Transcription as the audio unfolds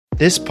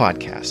This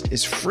podcast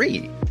is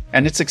free,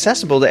 and it's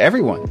accessible to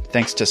everyone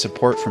thanks to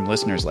support from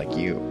listeners like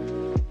you.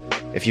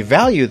 If you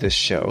value this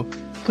show,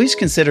 please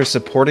consider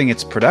supporting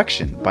its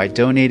production by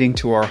donating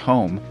to our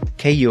home,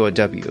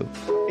 KUOW.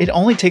 It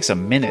only takes a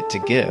minute to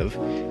give,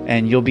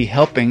 and you'll be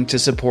helping to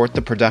support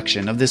the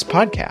production of this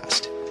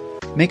podcast.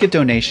 Make a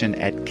donation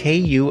at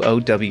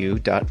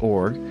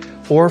kuow.org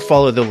or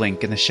follow the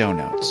link in the show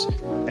notes.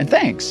 And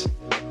thanks!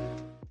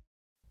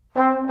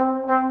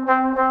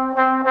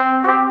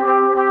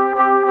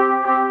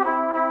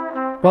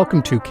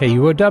 Welcome to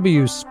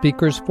KUOW's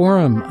Speakers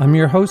Forum. I'm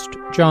your host,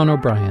 John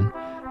O'Brien.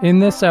 In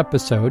this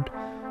episode,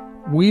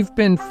 we've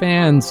been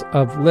fans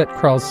of Lit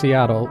Crawl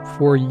Seattle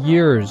for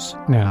years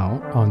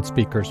now on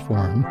Speakers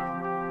Forum.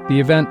 The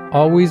event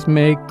always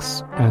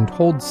makes and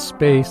holds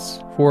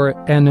space for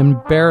an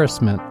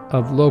embarrassment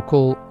of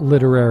local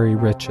literary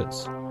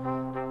riches.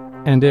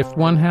 And if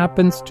one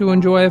happens to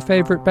enjoy a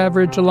favorite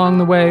beverage along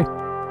the way,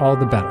 all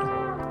the better.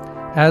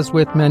 As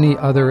with many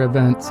other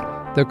events,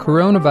 the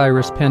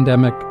coronavirus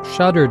pandemic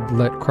shuttered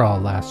Lit Crawl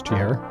last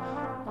year.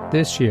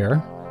 This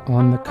year,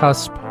 on the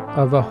cusp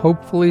of a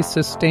hopefully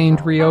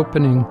sustained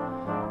reopening,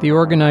 the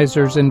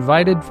organizers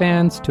invited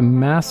fans to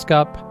mask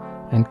up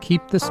and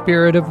keep the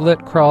spirit of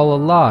Lit Crawl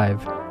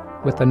alive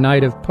with a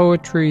night of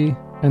poetry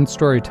and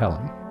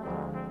storytelling.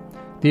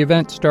 The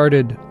event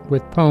started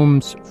with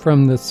poems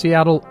from the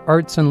Seattle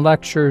Arts and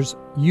Lectures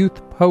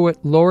Youth Poet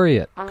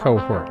Laureate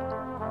cohort,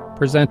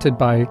 presented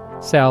by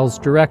SAL's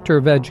Director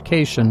of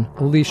Education,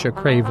 Alicia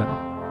Craven.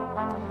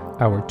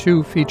 Our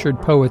two featured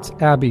poets,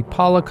 Abby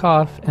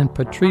Polikoff and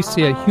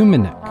Patricia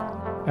Humanik.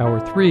 Our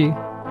three,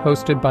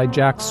 hosted by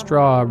Jack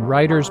Straw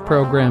Writers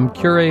Program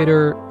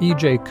Curator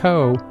E.J.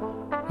 Coe,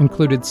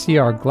 included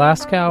C.R.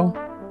 Glasgow,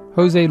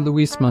 Jose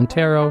Luis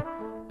Montero,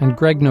 and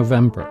Greg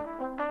November.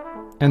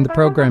 And the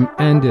program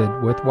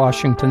ended with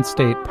Washington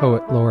State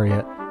Poet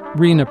Laureate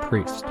Rena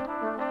Priest.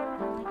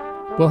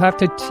 We'll have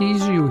to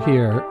tease you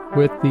here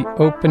with the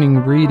opening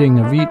reading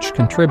of each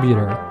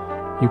contributor.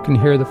 You can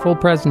hear the full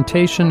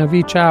presentation of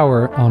each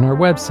hour on our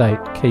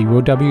website,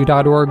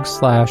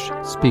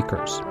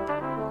 kuow.org/speakers.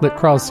 Lit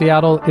Crawl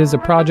Seattle is a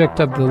project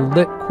of the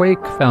Lit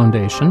Quake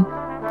Foundation.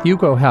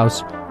 Hugo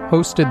House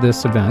hosted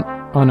this event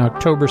on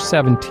October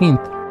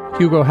 17th.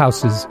 Hugo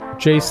House's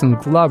Jason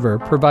Glover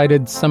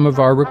provided some of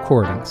our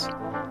recordings.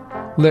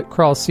 Lit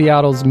Crawl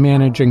Seattle's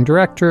managing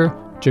director,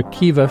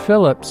 Jakiva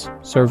Phillips,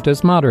 served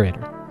as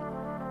moderator.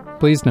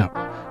 Please note,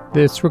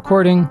 this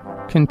recording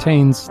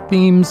contains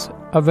themes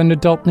of an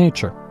adult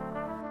nature.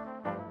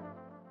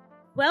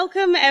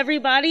 Welcome,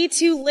 everybody,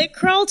 to Lit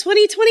Crawl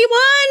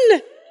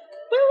 2021!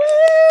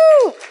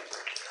 Woo-hoo!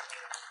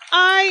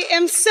 I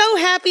am so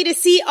happy to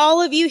see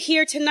all of you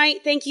here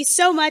tonight. Thank you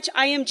so much.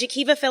 I am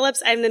Jakiva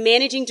Phillips. I'm the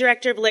managing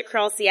director of Lit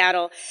Crawl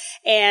Seattle,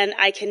 and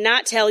I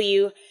cannot tell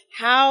you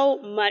how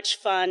much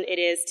fun it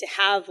is to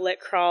have Lit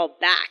Crawl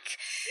back.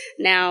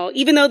 Now,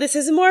 even though this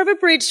is more of a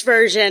abridged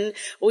version,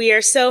 we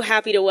are so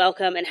happy to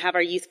welcome and have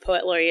our Youth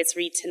Poet Laureates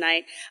read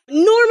tonight.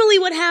 Normally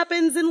what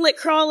happens in Lit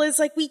Crawl is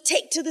we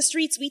take to the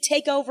streets, we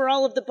take over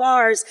all of the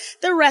bars,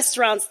 the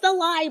restaurants, the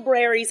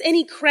libraries,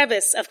 any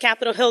crevice of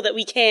Capitol Hill that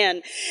we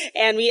can,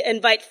 and we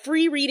invite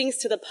free readings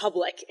to the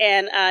public.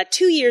 And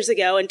 2 years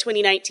ago, in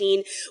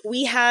 2019,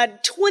 we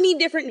had 20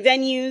 different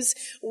venues.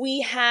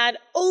 We had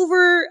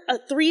over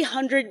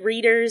 300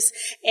 readers,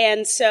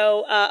 and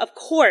so of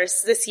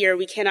course this year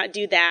we cannot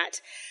do that,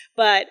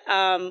 but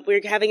we're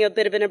having a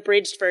bit of an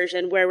abridged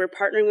version where we're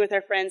partnering with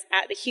our friends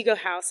at the Hugo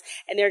House,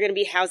 and they're going to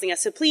be housing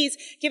us. So please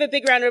give a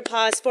big round of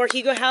applause for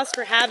Hugo House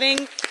for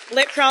having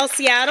Lit Crawl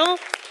Seattle.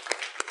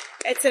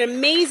 It's an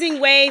amazing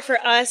way for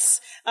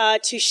us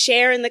to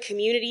share in the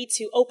community,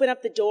 to open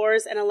up the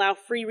doors and allow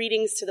free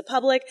readings to the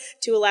public,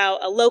 to allow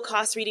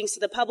low-cost readings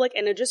to the public,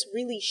 and to just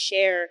really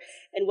share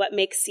in what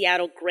makes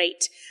Seattle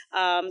great.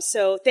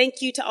 So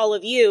thank you to all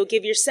of you.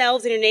 Give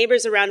yourselves and your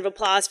neighbors a round of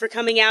applause for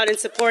coming out and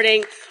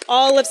supporting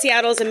all of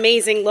Seattle's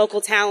amazing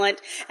local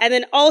talent. And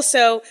then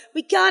also,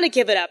 we gotta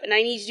give it up, and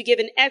I need you to give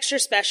an extra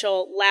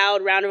special,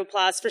 loud round of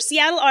applause for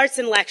Seattle Arts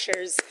and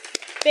Lectures.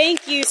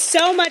 Thank you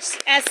so much,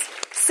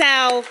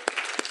 Sal,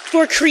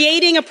 for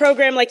creating a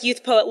program like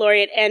Youth Poet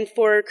Laureate and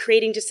for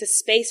creating just a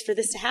space for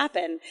this to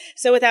happen.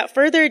 So without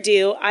further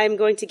ado, I'm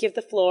going to give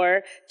the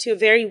floor to a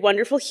very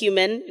wonderful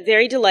human,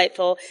 very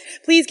delightful.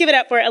 Please give it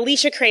up for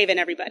Alicia Craven,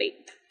 everybody.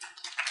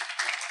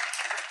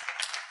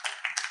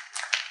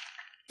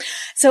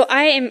 So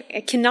I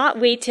cannot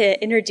wait to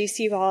introduce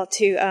you all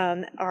to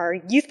our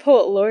Youth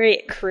Poet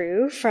Laureate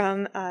crew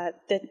from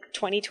the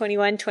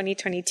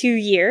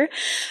 2021-2022 year.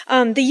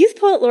 The Youth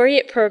Poet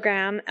Laureate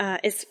program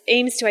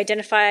aims to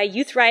identify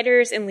youth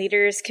writers and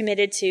leaders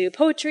committed to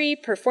poetry,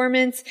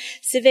 performance,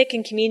 civic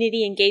and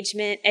community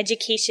engagement,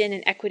 education,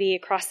 and equity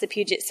across the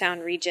Puget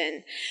Sound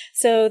region.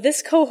 So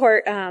this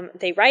cohort,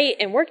 they write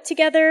and work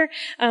together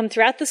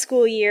throughout the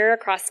school year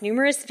across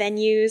numerous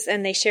venues,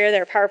 and they share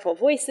their powerful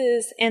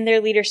voices and their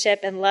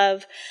leadership and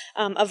love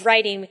of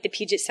writing with the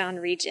Puget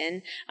Sound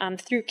region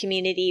through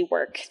community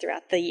work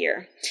throughout the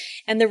year.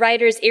 And the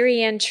writers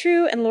Ariane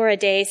True and Laura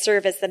Day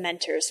serve as the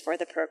mentors for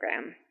the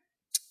program.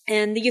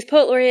 And the Youth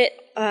Poet Laureate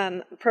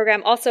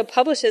program also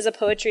publishes a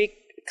poetry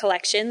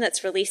collection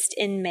that's released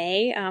in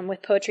May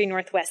with Poetry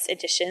Northwest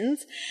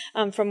editions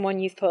from one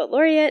Youth Poet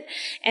Laureate,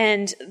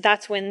 and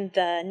that's when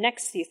the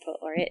next Youth Poet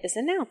Laureate is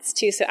announced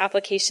too. So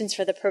applications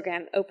for the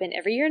program open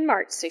every year in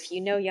March, so if you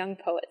know young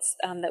poets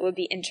that would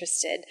be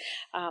interested,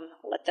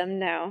 let them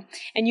know.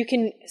 And you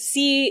can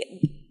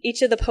see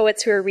each of the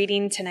poets who are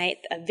reading tonight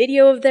a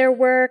video of their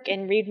work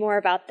and read more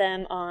about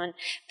them on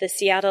the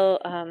Seattle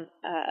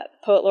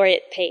Poet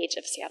Laureate page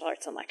of Seattle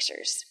Arts and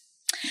Lectures.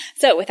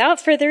 So without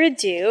further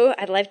ado,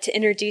 I'd like to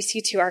introduce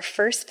you to our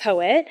first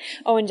poet.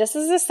 Oh, and just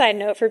as a side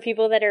note for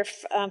people that are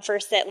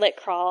first at Lit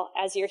Crawl,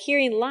 as you're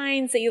hearing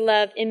lines that you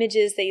love,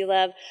 images that you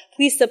love,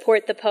 please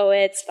support the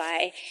poets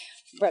by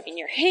rubbing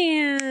your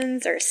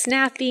hands or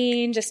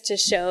snapping just to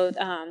show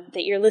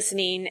that you're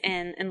listening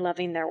and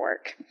loving their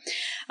work.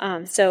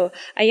 So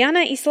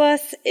Ayana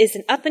Islas is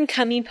an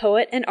up-and-coming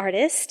poet and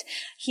artist.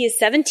 He is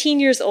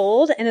 17 years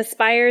old and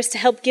aspires to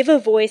help give a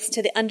voice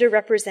to the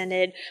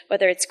underrepresented,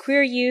 whether it's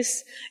queer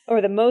youth or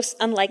the most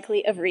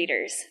unlikely of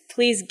readers.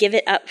 Please give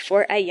it up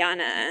for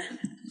Ayana.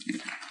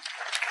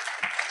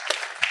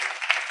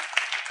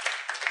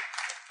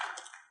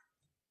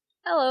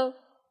 Hello.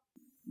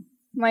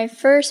 My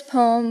first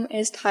poem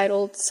is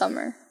titled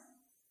Summer.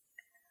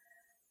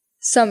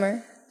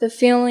 Summer, the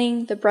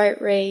feeling, the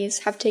bright rays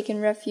have taken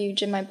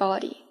refuge in my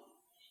body.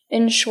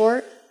 In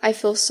short, I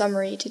feel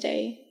summery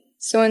today.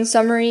 So in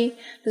summary,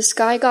 the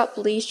sky got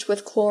bleached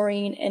with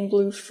chlorine and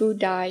blue food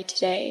dye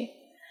today.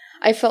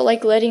 I felt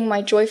like letting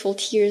my joyful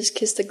tears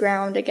kiss the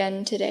ground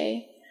again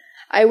today.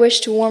 I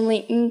wish to warmly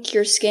ink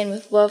your skin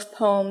with love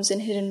poems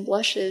and hidden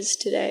blushes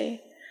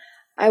today.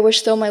 I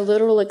wish though my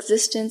literal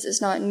existence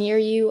is not near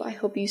you, I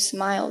hope you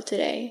smile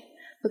today,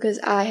 because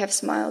I have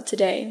smiled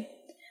today.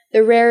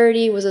 The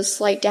rarity was a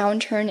slight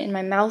downturn in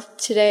my mouth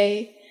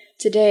today.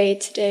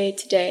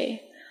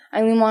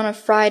 I loom on a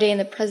Friday in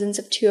the presence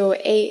of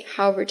 208,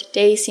 however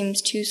today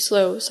seems too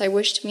slow, so I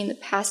wish to be in the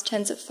past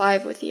tense of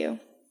 5 with you.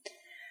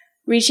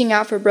 Reaching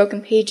out for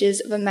broken pages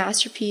of a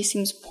masterpiece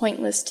seems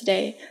pointless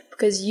today,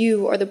 because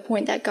you are the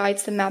point that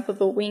guides the map of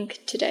a wink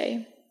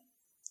today.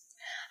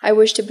 I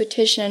wish to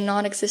petition a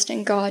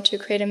non-existent God to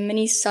create a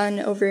mini sun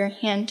over your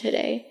hand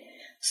today,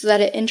 so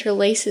that it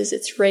interlaces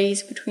its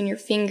rays between your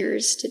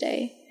fingers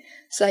today,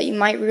 so that you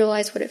might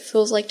realize what it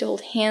feels like to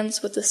hold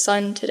hands with the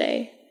sun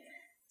today.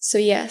 So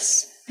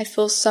yes, I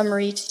feel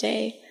summery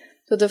today.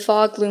 Though the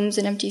fog looms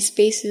in empty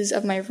spaces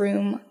of my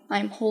room, I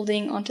am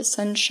holding on to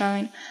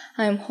sunshine.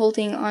 I am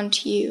holding on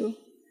to you,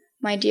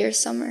 my dear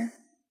summer.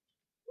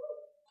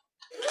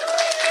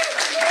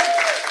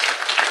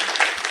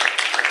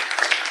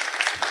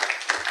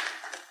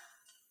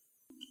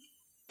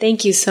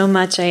 Thank you so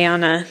much,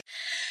 Ayana.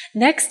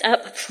 Next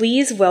up,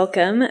 please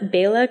welcome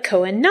Bela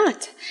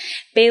Cohen-Knott.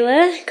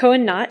 Bela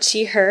Cohen-Knott,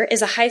 she, her,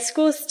 is a high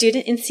school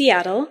student in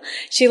Seattle.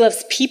 She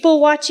loves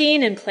people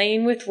watching and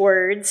playing with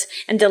words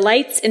and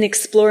delights in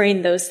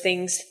exploring those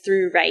things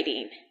through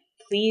writing.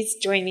 Please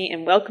join me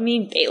in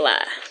welcoming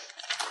Bela.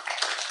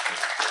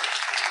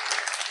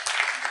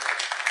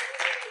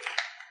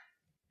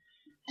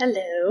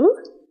 Hello.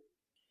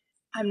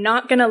 I'm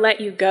not gonna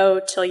let you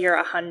go till you're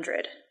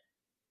 100.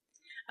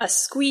 A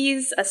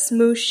squeeze, a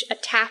smoosh, a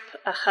tap,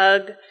 a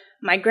hug.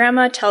 My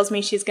grandma tells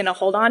me she's going to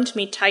hold on to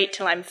me tight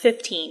till I'm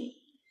 15.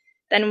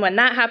 Then when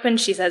that happens,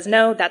 she says,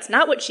 no, that's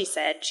not what she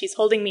said. She's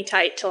holding me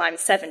tight till I'm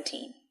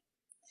 17.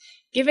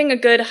 Giving a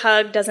good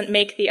hug doesn't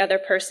make the other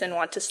person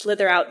want to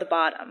slither out the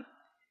bottom.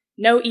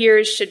 No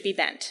ears should be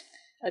bent.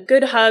 A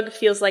good hug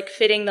feels like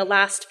fitting the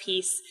last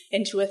piece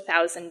into a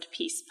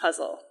 1,000-piece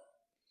puzzle.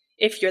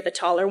 If you're the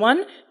taller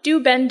one,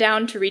 do bend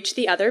down to reach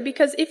the other,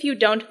 because if you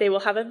don't, they will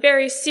have a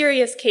very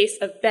serious case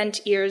of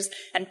bent ears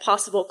and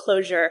possible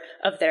closure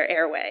of their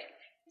airway.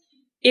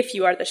 If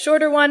you are the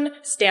shorter one,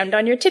 stand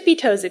on your tippy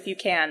toes if you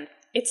can.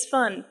 It's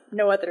fun,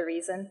 no other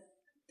reason.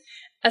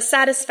 A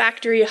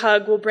satisfactory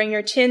hug will bring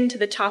your chin to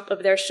the top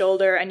of their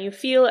shoulder, and you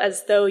feel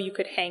as though you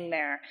could hang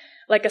there.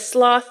 Like a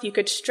sloth, you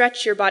could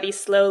stretch your body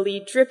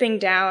slowly, dripping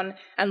down,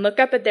 and look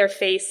up at their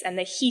face, and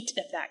the heat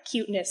of that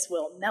cuteness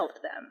will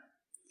melt them.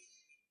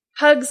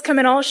 Hugs come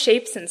in all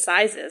shapes and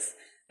sizes.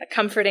 A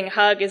comforting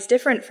hug is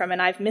different from an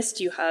I've missed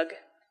you hug.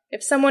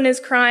 If someone is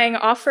crying,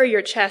 offer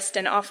your chest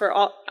and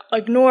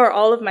ignore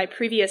all of my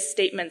previous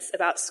statements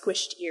about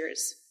squished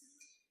ears.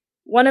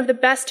 One of the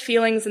best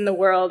feelings in the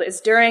world is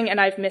during an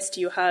I've missed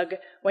you hug,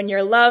 when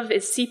your love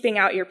is seeping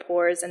out your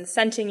pores and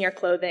scenting your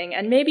clothing,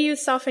 and maybe you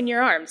soften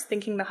your arms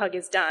thinking the hug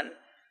is done,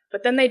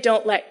 but then they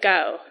don't let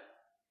go.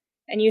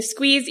 And you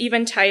squeeze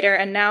even tighter,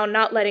 and now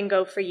not letting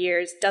go for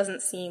years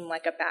doesn't seem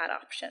like a bad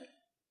option.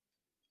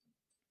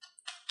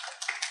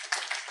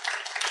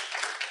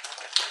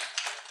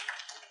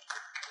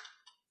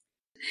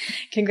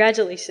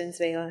 Congratulations,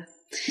 Bela.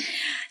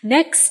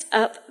 Next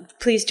up,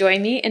 please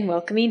join me in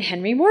welcoming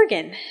Henry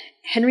Morgan.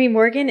 Henry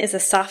Morgan is a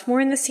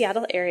sophomore in the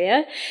Seattle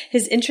area.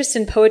 His interest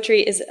in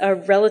poetry is a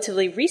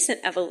relatively recent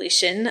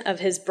evolution of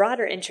his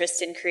broader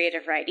interest in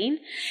creative writing.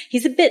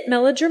 He's a bit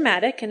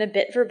melodramatic and a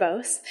bit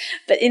verbose,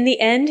 but in the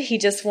end, he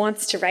just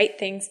wants to write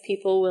things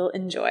people will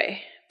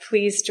enjoy.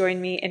 Please join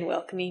me in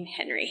welcoming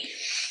Henry.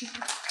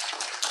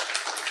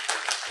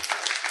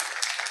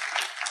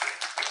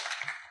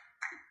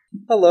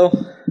 Hello.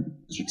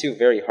 These are two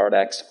very hard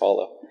acts to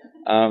follow.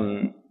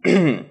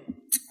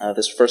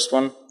 This first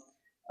one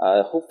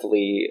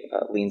hopefully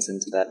leans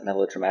into that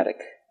melodramatic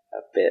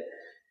bit.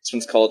 This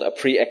one's called A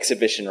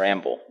Pre-Exhibition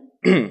Ramble.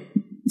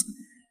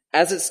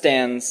 As it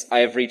stands, I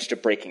have reached a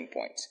breaking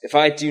point. If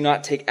I do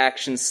not take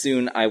action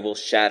soon, I will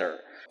shatter.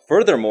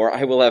 Furthermore,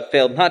 I will have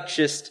failed not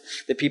just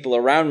the people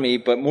around me,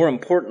 but more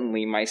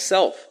importantly,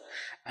 myself.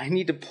 I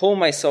need to pull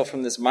myself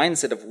from this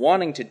mindset of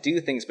wanting to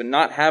do things but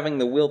not having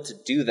the will to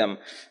do them.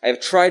 I have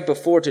tried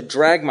before to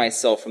drag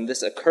myself from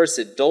this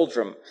accursed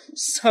doldrum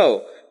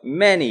so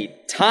many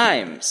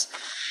times,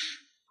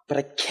 but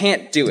I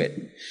can't do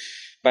it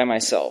by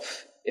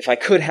myself. If I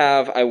could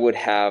have, I would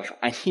have.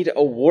 I need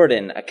a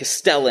warden, a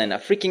castellan, a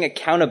freaking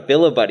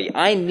accountability buddy.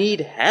 I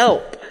need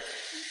help.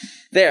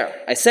 There,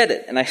 I said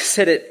it, and I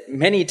said it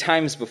many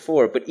times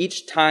before, but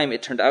each time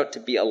it turned out to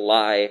be a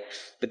lie.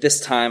 But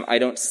this time, I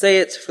don't say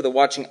it for the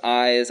watching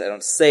eyes. I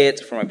don't say it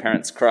for my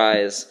parents'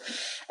 cries.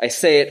 I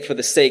say it for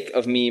the sake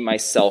of me,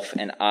 myself,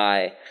 and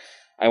I.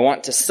 I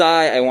want to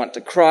sigh. I want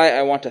to cry.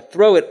 I want to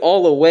throw it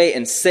all away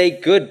and say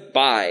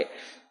goodbye.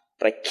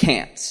 But I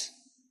can't,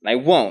 and I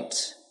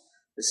won't.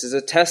 This is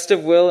a test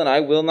of will, and I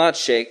will not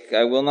shake.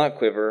 I will not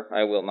quiver.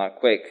 I will not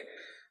quake.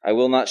 I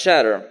will not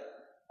shatter.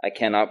 I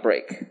cannot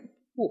break.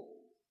 Ooh,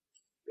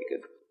 pretty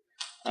good.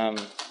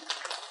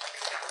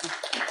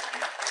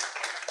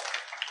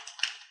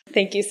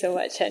 Thank you so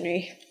much,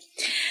 Henry.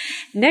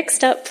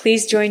 Next up,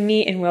 please join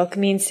me in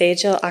welcoming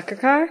Sejal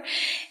Akkarkar,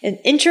 an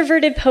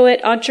introverted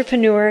poet,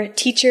 entrepreneur,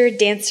 teacher,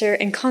 dancer,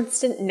 and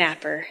constant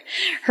napper.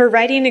 Her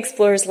writing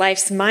explores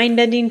life's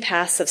mind-bending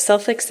paths of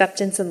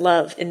self-acceptance and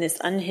love in this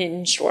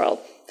unhinged world.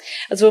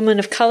 As a woman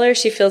of color,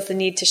 she feels the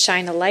need to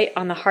shine a light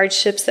on the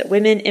hardships that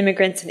women,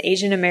 immigrants, and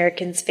Asian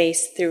Americans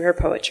face through her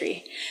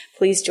poetry.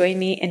 Please join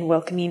me in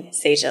welcoming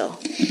Sejal.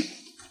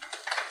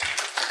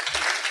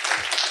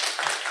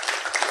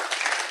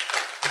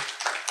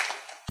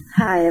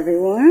 Hi,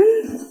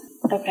 everyone.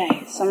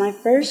 Okay, so my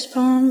first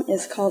poem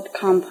is called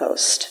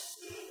Compost.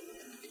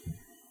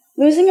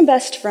 Losing a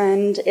best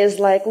friend is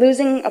like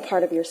losing a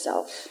part of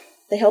yourself.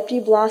 They helped you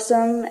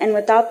blossom, and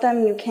without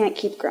them, you can't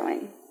keep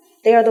growing.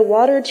 They are the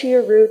water to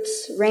your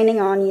roots,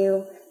 raining on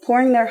you,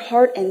 pouring their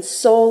heart and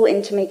soul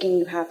into making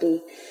you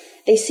happy.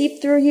 They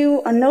seep through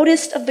you,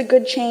 unnoticed of the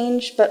good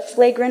change, but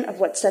flagrant of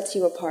what sets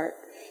you apart.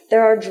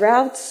 There are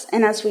droughts,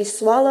 and as we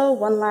swallow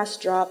one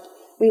last drop,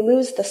 we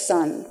lose the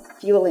sun,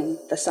 fueling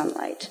the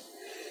sunlight.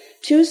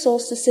 Two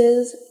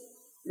solstices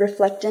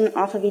reflecting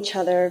off of each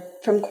other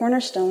from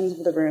cornerstones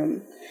of the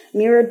room,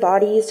 mirrored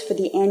bodies for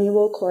the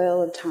annual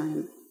coil of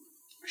time.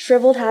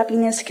 Shriveled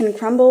happiness can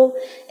crumble,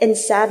 and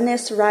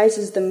sadness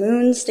rises. The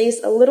moon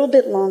stays a little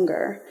bit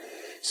longer.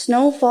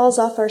 Snow falls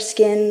off our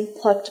skin,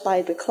 plucked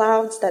by the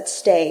clouds that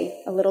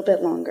stay a little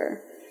bit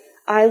longer.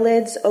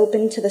 Eyelids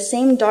open to the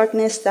same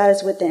darkness that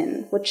is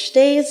within, which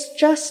stays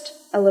just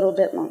a little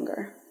bit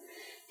longer.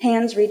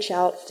 Hands reach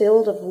out,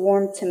 filled of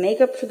warmth to make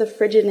up for the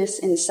frigidness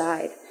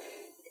inside.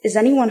 Is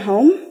anyone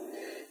home?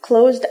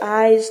 Closed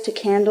eyes to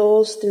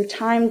candles, through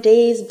time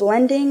days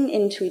blending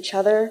into each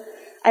other.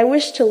 I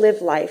wish to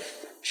live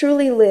life,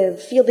 truly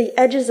live, feel the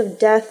edges of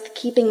death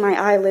keeping my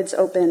eyelids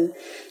open,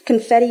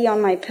 confetti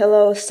on my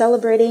pillow,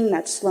 celebrating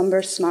that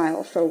slumber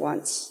smile for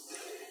once.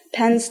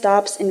 Pen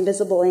stops,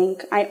 invisible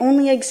ink. I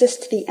only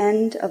exist to the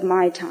end of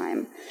my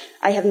time.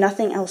 I have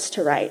nothing else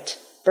to write.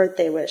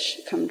 Birthday wish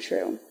come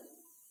true.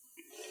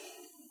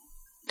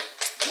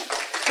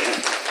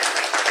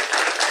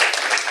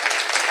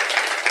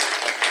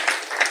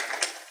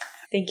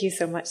 Thank you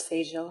so much,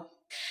 Sejal.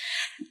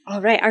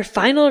 All right, our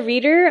final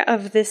reader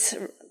of this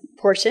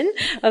portion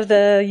of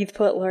the Youth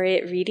Poet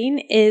Laureate reading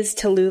is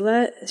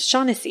Tallulah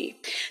Shaughnessy.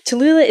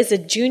 Tallulah is a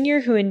junior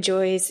who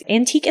enjoys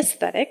antique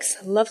aesthetics,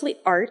 lovely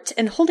art,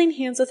 and holding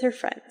hands with her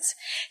friends.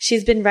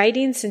 She's been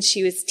writing since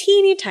she was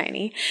teeny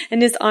tiny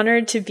and is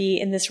honored to be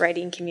in this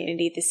writing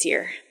community this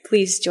year.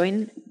 Please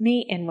join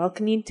me in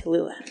welcoming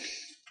Tallulah.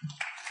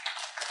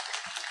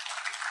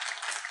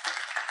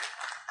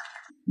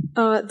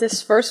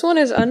 This first one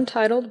is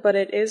untitled, but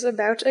it is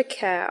about a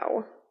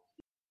cow.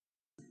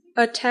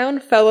 A town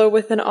fellow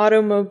with an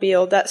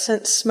automobile that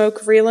sent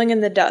smoke reeling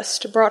in the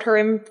dust brought her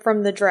in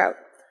from the drought.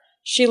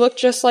 She looked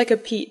just like a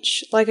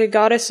peach, like a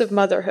goddess of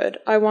motherhood.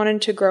 I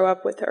wanted to grow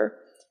up with her.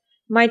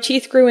 My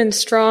teeth grew in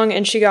strong,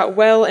 and she got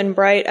well and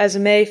bright as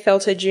May fell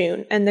to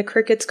June, and the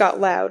crickets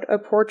got loud, a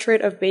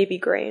portrait of baby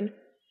grain.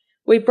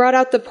 We brought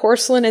out the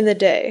porcelain in the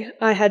day.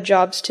 I had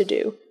jobs to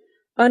do.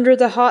 Under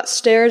the hot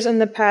stairs in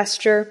the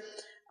pasture,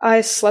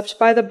 I slept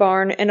by the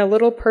barn, and a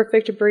little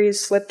perfect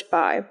breeze slipped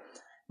by.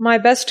 My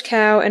best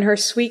cow and her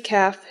sweet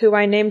calf, who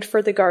I named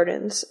for the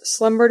gardens,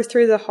 slumbered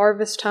through the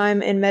harvest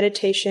time in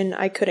meditation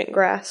I couldn't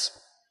grasp.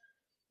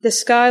 The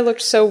sky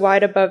looked so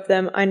wide above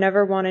them, I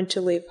never wanted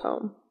to leave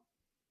home.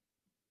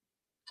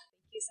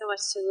 Thank you so much,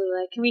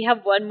 Tallulah. Can we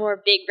have one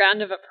more big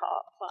round of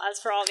applause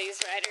for all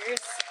these writers?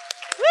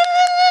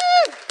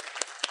 Woo!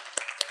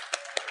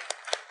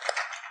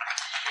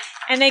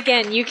 And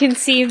again, you can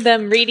see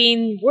them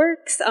reading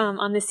works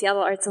on the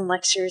Seattle Arts and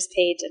Lectures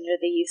page under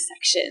the youth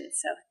section.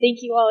 So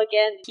thank you all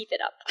again. Keep it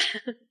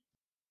up.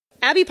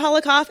 Abby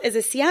Polikoff is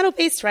a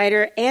Seattle-based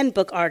writer and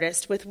book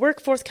artist with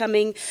work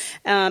forthcoming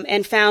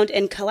and found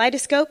in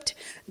Kaleidoscoped,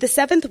 The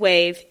Seventh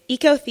Wave,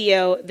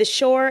 Eco-Theo, The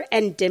Shore,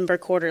 and Denver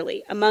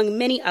Quarterly, among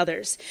many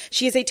others.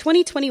 She is a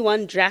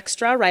 2021 Jack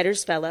Straw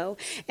Writers Fellow,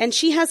 and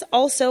she has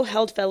also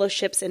held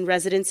fellowships and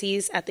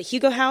residencies at the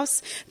Hugo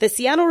House, the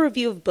Seattle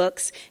Review of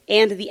Books,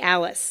 and the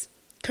Alice.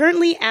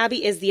 Currently,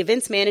 Abby is the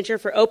events manager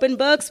for Open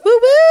Books.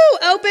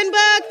 Woo-woo! Open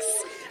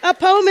Books! A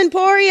Poem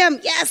Emporium,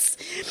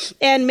 yes!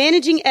 And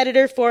managing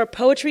editor for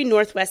Poetry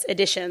Northwest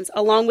Editions,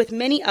 along with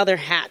many other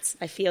hats.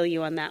 I feel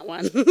you on that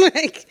one.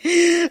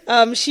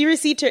 She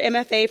received her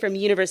MFA from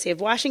University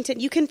of Washington.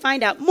 You can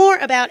find out more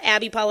about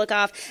Abby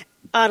Polikoff,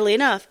 oddly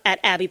enough,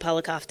 at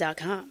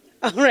abbypolikoff.com.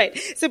 All right,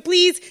 so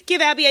please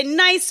give Abby a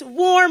nice,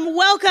 warm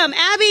welcome.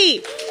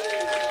 Abby!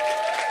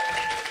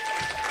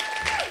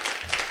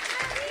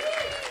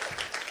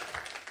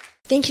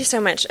 Thank you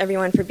so much,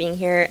 everyone, for being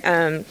here.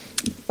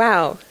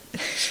 Wow.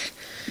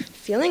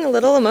 Feeling a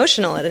little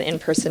emotional at an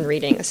in-person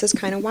reading. This is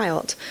kind of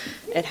wild.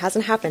 It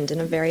hasn't happened in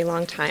a very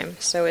long time,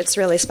 so it's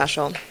really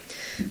special.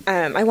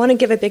 I want to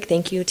give a big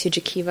thank you to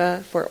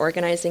Jakiva for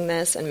organizing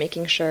this and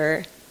making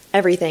sure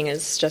everything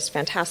is just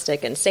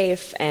fantastic and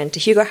safe, and to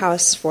Hugo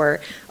House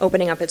for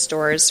opening up its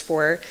doors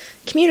for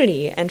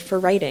community and for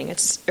writing.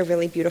 It's a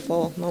really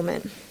beautiful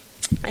moment.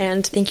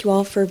 And thank you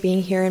all for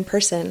being here in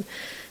person.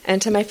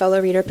 And to my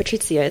fellow reader,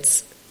 Patrizia,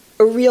 it's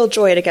a real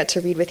joy to get to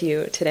read with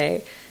you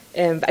today.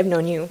 I've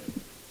known you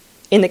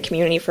in the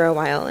community for a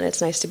while, and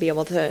it's nice to be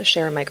able to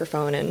share a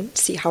microphone and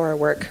see how our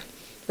work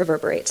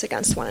reverberates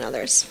against one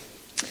another's.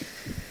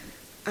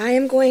 I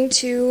am going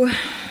to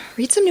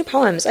read some new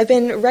poems. I've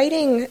been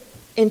writing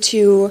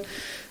into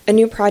a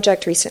new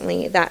project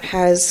recently that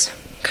has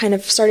kind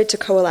of started to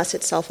coalesce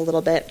itself a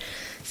little bit,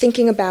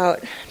 thinking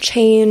about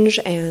change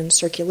and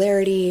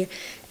circularity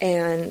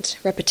and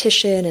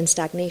repetition and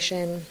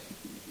stagnation,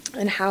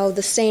 and how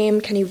the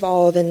same can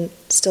evolve and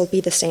still be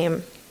the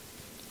same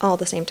all at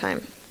the same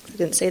time. I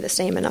didn't say the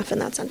same enough in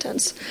that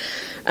sentence.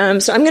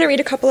 So I'm going to read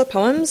a couple of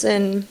poems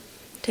and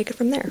take it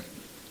from there.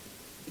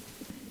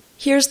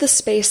 Here's the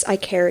space I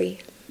carry.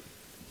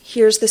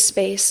 Here's the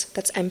space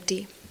that's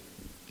empty.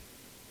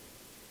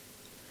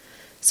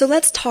 So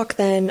let's talk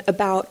then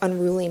about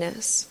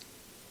unruliness.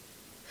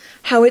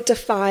 How it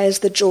defies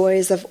the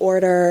joys of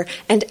order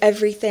and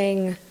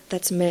everything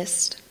that's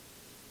missed.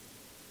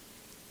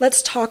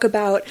 Let's talk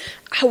about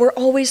how we're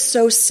always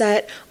so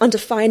set on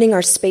defining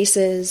our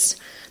spaces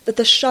that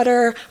the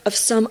shudder of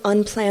some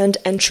unplanned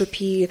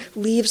entropy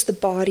leaves the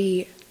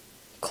body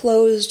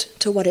closed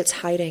to what it's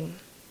hiding.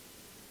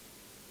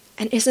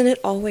 And isn't it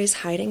always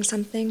hiding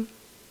something?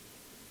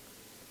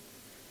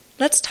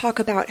 Let's talk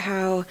about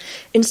how,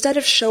 instead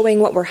of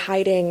showing what we're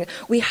hiding,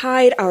 we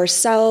hide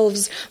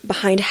ourselves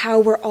behind how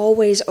we're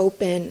always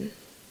open.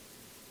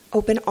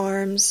 Open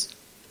arms,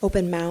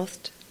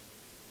 open-mouthed.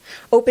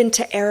 Open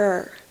to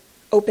error,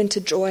 open to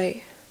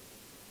joy.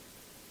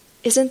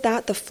 Isn't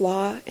that the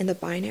flaw in the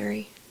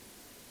binary?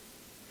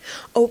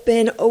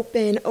 Open,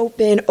 open,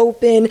 open,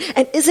 open,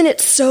 and isn't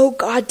it so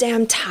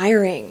goddamn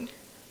tiring?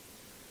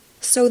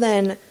 So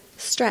then,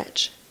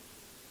 stretch.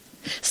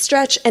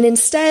 Stretch, and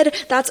instead,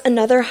 that's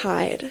another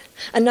hide,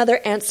 another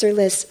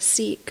answerless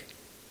seek.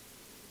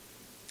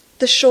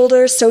 The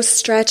shoulder so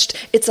stretched,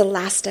 it's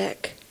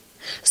elastic.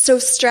 So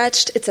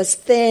stretched, it's as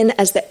thin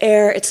as the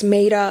air it's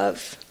made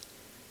of.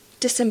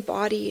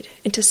 Disembodied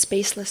into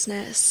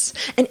spacelessness.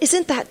 And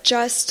isn't that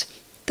just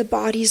the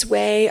body's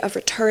way of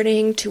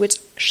returning to its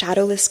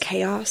shadowless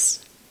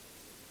chaos,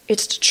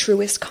 its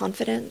truest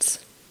confidence?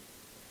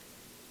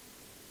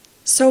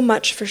 So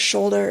much for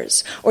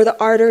shoulders, or the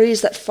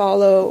arteries that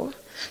follow,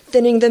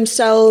 thinning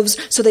themselves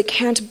so they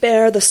can't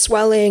bear the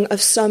swelling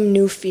of some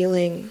new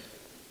feeling.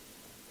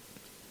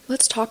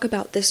 Let's talk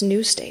about this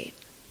new state.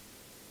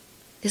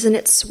 Isn't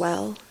it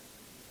swell?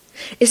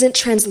 Isn't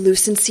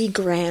translucency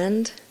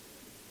grand?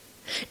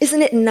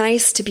 Isn't it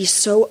nice to be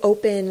so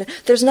open,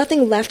 there's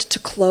nothing left to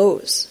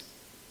close?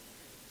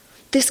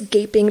 This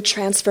gaping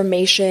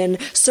transformation,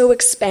 so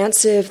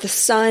expansive, the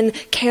sun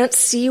can't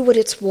see what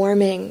it's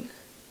warming.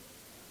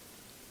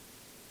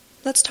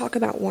 Let's talk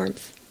about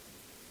warmth.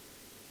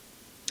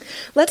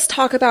 Let's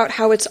talk about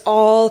how it's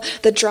all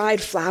the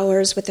dried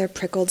flowers with their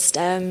prickled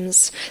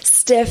stems,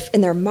 stiff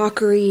in their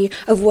mockery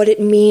of what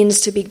it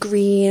means to be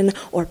green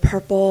or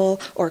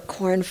purple or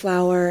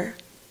cornflower,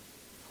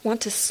 want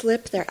to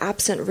slip their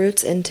absent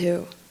roots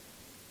into.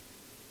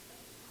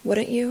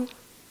 Wouldn't you?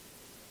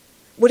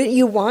 Wouldn't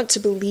you want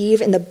to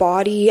believe in the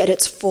body at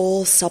its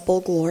full,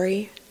 supple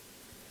glory?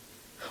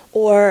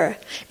 Or,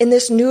 in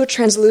this new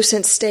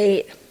translucent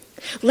state,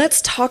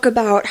 let's talk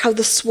about how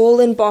the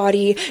swollen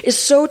body is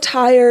so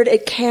tired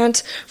it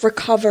can't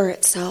recover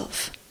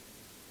itself.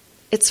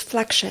 Its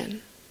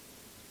flexion.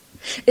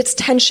 Its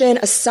tension,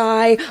 a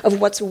sigh of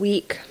what's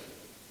weak.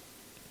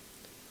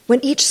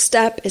 When each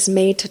step is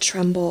made to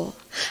tremble,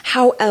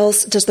 how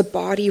else does the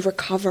body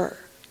recover?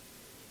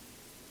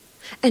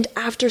 And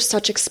after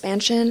such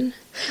expansion,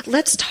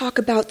 let's talk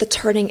about the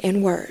turning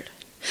inward,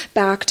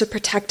 back to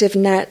protective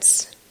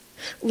nets,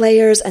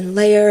 layers and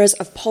layers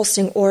of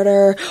pulsing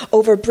order,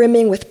 over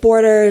brimming with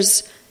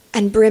borders,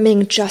 and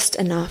brimming just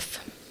enough.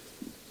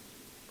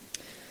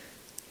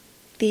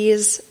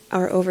 These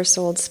are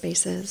oversold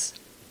spaces.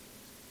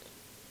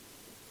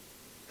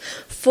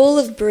 Full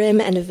of brim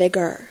and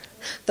vigor,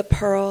 the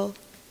pearl,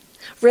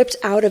 ripped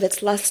out of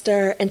its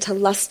luster into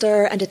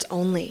luster and its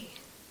only.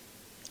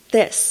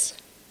 This,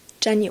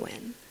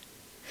 genuine.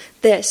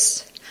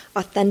 This,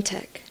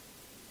 authentic.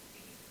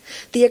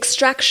 The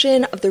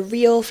extraction of the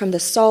real from the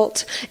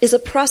salt is a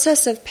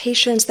process of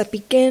patience that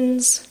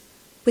begins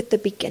with the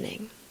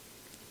beginning.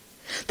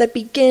 That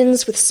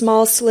begins with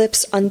small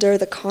slips under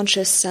the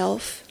conscious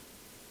self.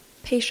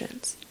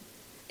 Patience.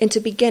 Into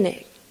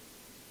beginning.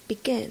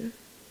 Begin.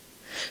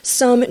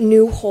 Some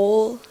new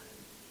whole.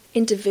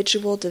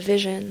 Individual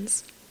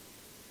divisions.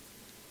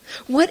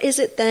 What is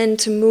it then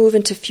to move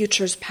into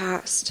futures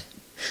past?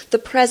 The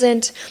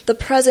present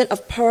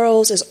of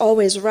pearls is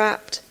always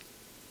wrapped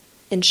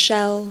in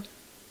shell,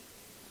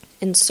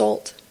 in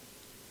salt,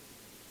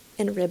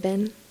 in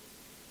ribbon,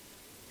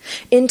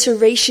 into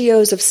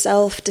ratios of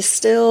self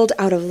distilled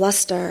out of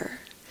luster.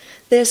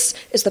 This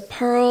is the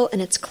pearl in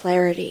its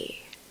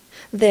clarity.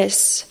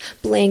 This,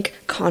 blank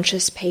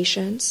conscious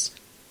patience.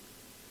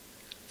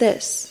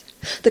 This,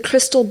 the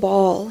crystal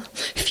ball,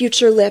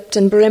 future-lipped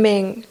and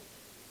brimming.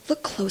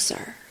 Look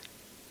closer.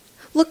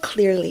 Look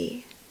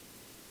clearly.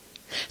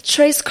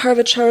 Trace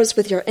curvatures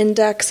with your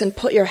index and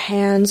put your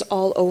hands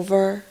all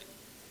over.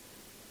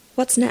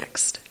 What's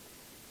next?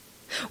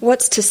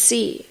 What's to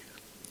see?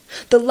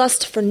 The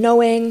lust for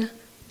knowing.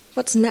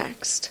 What's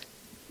next?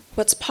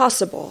 What's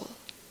possible?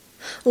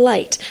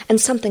 Light and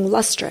something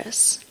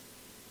lustrous.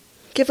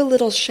 Give a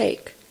little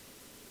shake,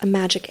 a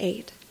magic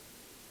 8.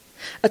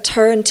 A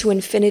turn to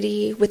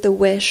infinity with a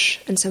wish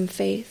and some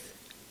faith.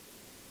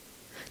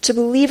 To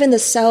believe in the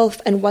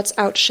self and what's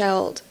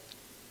outshelled.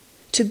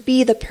 To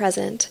be the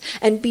present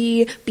and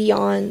be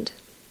beyond.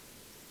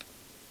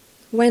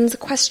 When the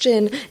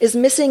question is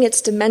missing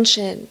its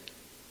dimension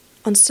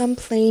on some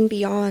plane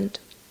beyond.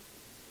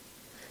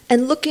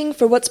 And looking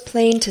for what's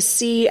plain to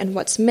see and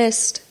what's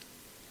missed,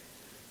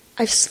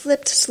 I've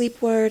slipped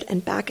sleepward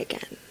and back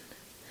again,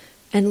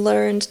 and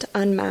learned to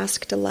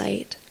unmask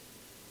delight,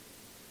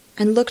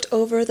 and looked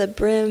over the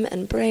brim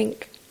and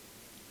brink,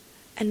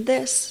 and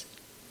this,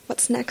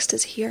 what's next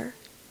is here.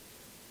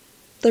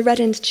 The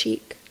reddened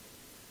cheek,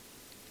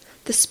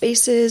 the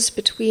spaces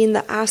between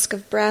the ask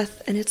of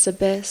breath and its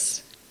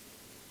abyss,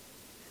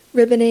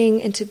 ribboning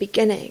into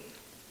beginning,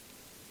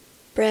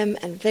 brim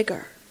and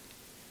vigor,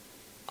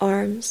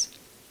 arms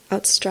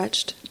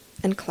outstretched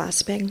and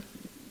clasping.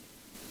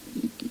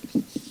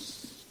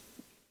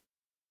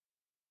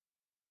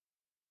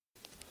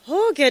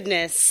 Oh,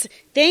 goodness.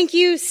 Thank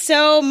you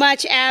so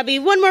much, Abby.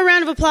 One more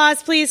round of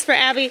applause, please, for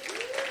Abby.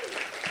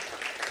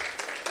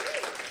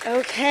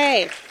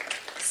 Okay,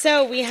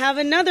 so we have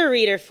another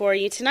reader for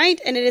you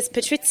tonight, and it is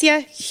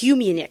Patrycja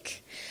Humienik.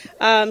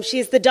 She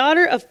is the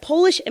daughter of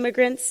Polish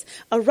immigrants,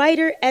 a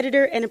writer,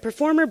 editor, and a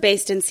performer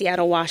based in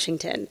Seattle,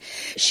 Washington.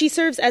 She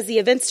serves as the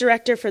events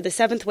director for the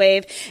Seventh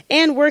Wave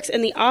and works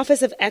in the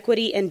Office of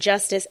Equity and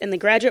Justice in the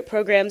graduate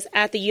programs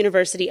at the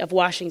University of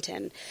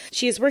Washington.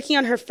 She is working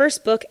on her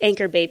first book,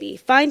 Anchor Baby.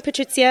 Find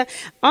Patrycja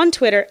on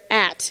Twitter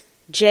at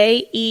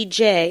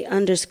JEJ_SEN.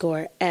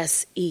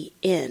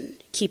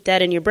 Keep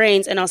that in your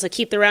brains, and also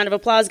keep the round of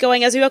applause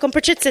going as we welcome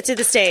Patrycja to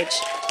the stage.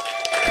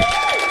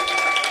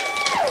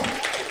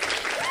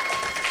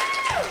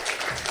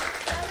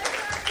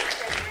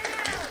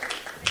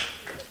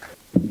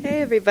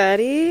 Hey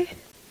everybody.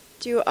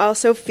 Do you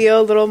also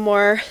feel a little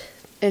more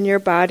in your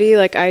body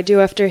like I do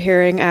after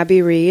hearing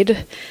Abby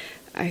read?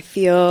 I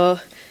feel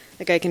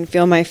like I can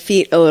feel my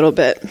feet a little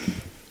bit.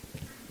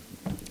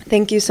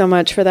 Thank you so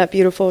much for that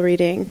beautiful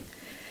reading.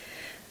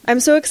 I'm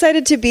so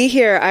excited to be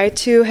here. I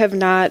too have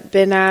not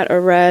been at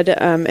or read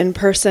in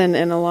person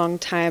in a long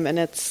time, and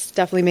it's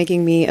definitely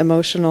making me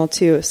emotional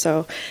too.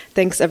 So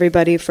thanks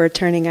everybody for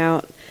turning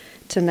out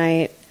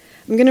tonight.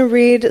 I'm going to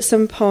read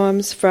some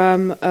poems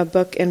from a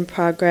book in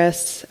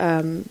progress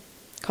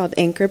called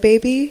Anchor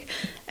Baby,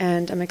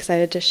 and I'm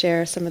excited to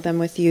share some of them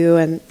with you.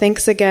 And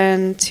thanks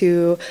again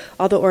to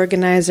all the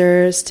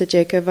organizers, to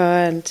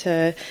Jakova and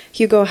to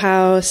Hugo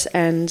House,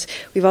 and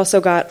we've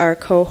also got our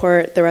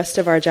cohort, the rest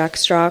of our Jack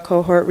Straw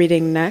cohort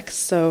reading next,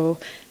 so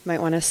you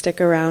might want to stick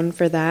around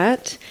for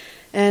that.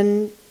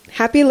 And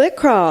happy Lit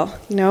Crawl,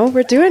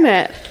 we're doing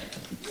it.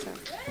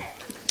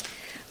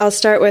 I'll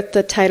start with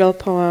the title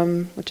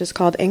poem, which is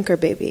called Anchor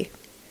Baby.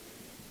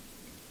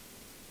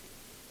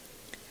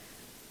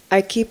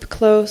 I keep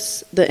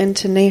close the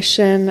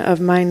intonation of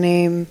my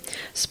name,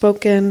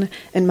 spoken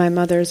in my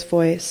mother's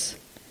voice.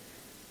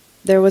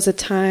 There was a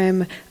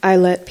time I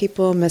let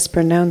people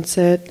mispronounce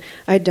it.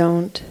 I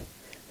don't.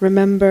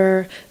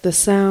 Remember the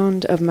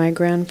sound of my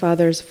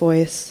grandfather's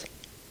voice.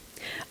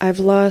 I've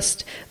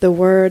lost the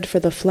word for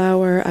the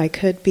flower I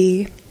could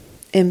be.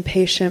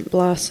 Impatient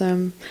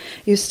blossom.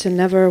 Used to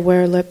never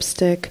wear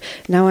lipstick.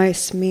 Now I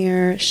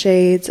smear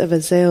shades of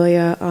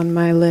azalea on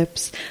my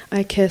lips.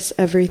 I kiss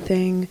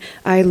everything.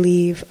 I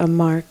leave a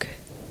mark.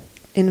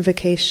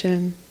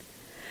 Invocation.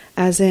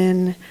 As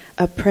in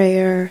a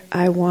prayer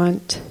I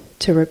want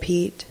to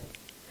repeat.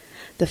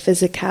 The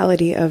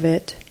physicality of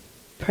it.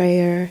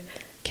 Prayer,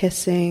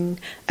 kissing,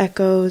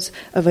 echoes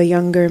of a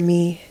younger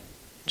me,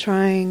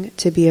 trying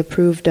to be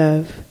approved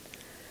of.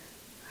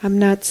 I'm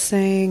not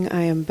saying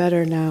I am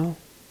better now.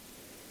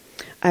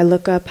 I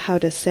look up how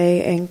to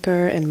say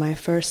anchor in my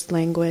first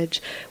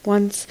language.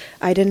 Once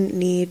I didn't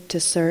need to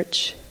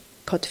search.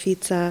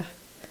 Kotvica.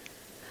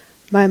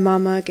 My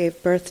mama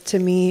gave birth to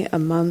me a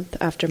month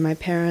after my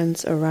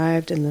parents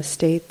arrived in the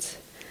States.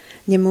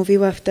 Nie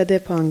mówiła wtedy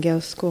po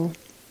angielsku.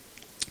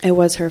 It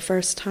was her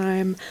first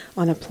time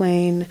on a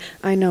plane.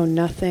 I know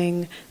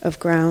nothing of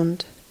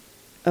ground,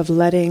 of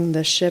letting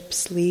the ship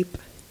sleep.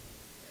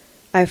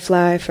 I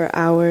fly for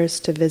hours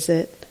to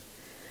visit.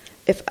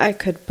 If I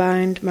could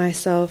bind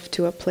myself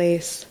to a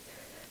place,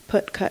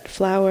 put cut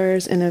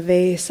flowers in a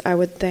vase, I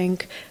would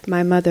thank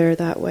my mother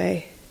that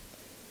way.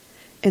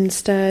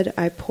 Instead,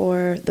 I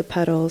pour the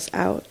petals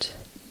out.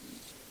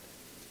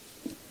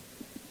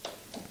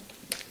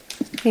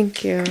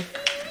 Thank you.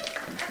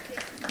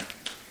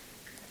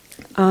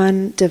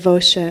 On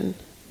devotion.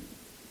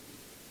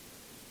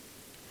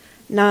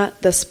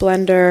 Not the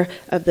splendor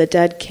of the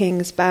dead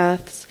king's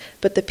baths,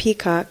 but the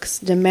peacocks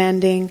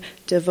demanding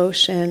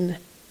devotion.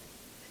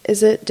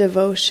 Is it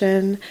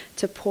devotion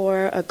to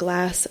pour a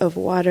glass of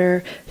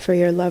water for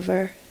your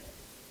lover?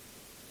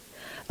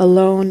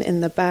 Alone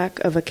in the back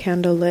of a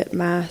candlelit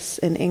mass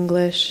in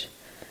English,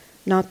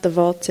 not the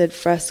vaulted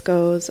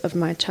frescoes of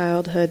my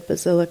childhood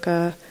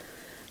basilica,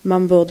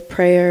 mumbled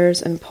prayers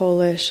in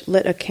Polish,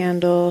 lit a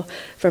candle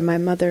for my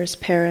mother's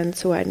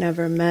parents who I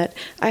never met.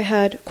 I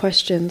had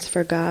questions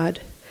for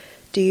God.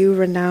 Do you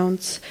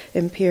renounce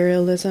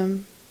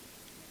imperialism?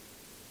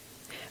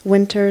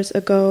 Winters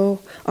ago,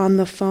 on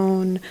the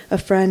phone, a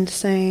friend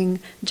saying,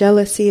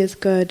 jealousy is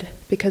good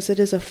because it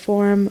is a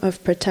form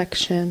of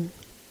protection.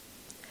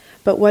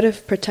 But what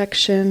if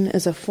protection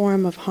is a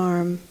form of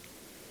harm?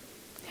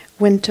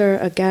 Winter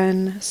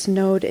again,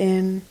 snowed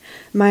in,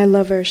 my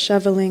lover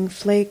shoveling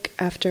flake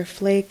after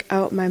flake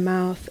out my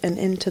mouth and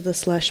into the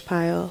slush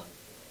pile.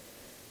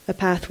 A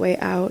pathway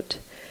out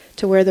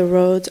to where the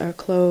roads are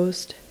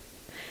closed.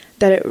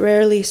 That it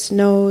rarely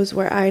snows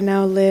where I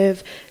now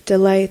live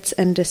delights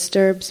and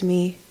disturbs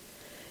me,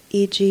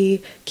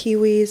 e.g.,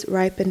 kiwis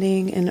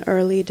ripening in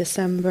early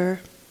December.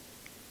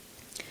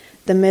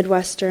 The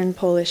Midwestern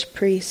Polish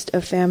priest,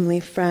 a family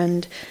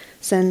friend,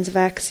 sends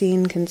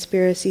vaccine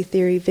conspiracy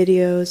theory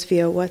videos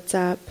via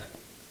WhatsApp.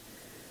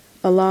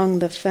 Along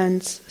the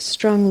fence,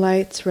 strung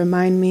lights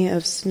remind me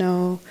of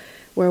snow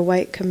where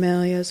white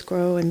camellias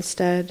grow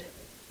instead.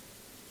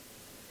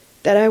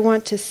 That I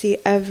want to see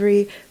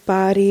every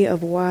body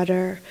of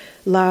water,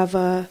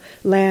 lava,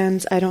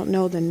 lands I don't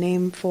know the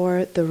name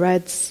for, the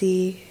Red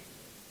Sea.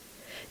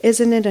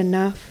 Isn't it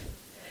enough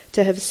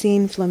to have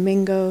seen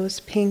flamingos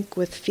pink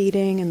with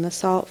feeding in the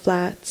salt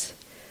flats,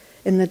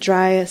 in the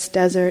driest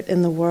desert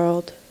in the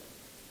world?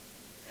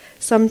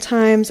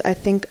 Sometimes I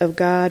think of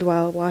God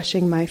while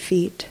washing my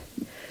feet.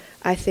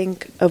 I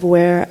think of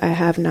where I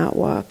have not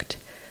walked,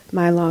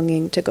 my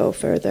longing to go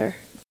further.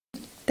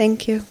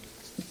 Thank you.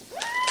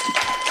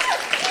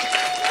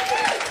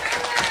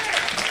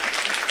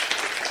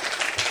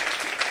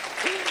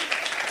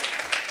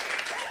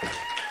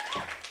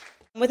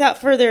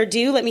 Without further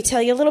ado, let me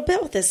tell you a little bit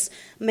about this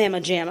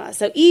Mama Jamma.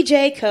 So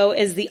E.J. Koh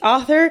is the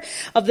author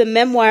of the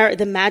memoir,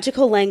 The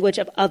Magical Language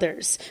of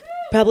Others,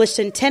 published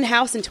in Tin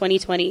House in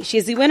 2020. She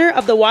is the winner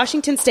of the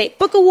Washington State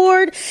Book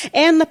Award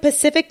and the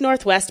Pacific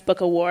Northwest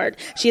Book Award.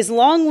 She is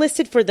long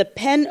listed for the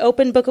PEN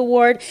Open Book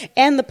Award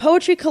and the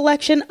poetry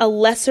collection A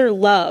Lesser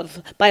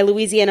Love by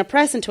Louisiana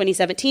Press in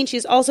 2017. She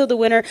is also the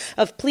winner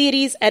of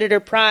Pleiades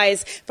Editor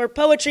Prize for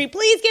Poetry.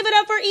 Please give it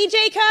up for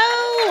E.J.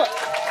 Koh!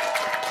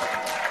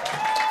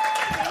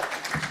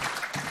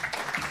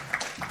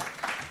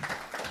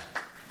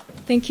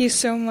 Thank you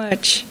so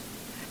much.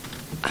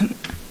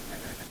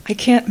 I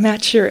can't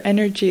match your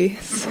energy,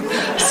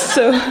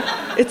 so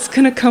it's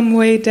going to come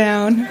way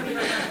down.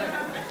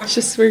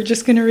 We're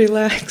just going to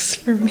relax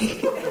for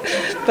me.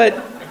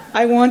 But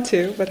I want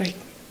to, but I'm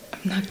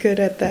not good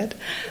at that.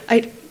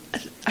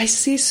 I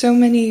see so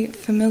many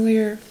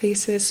familiar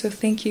faces, so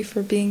thank you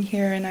for being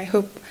here, and I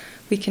hope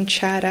we can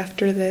chat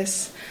after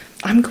this.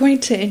 I'm going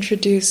to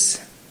introduce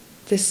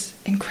this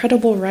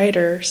incredible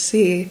writer,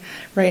 C,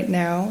 right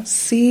now.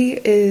 C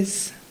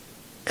is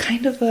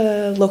kind of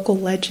a local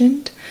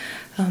legend.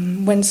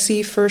 When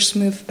C first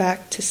moved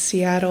back to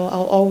Seattle,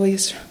 I'll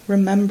always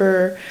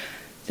remember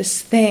this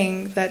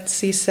thing that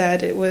C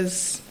said. It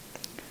was,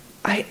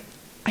 I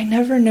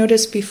never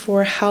noticed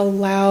before how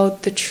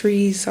loud the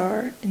trees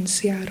are in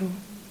Seattle.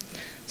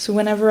 So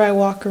whenever I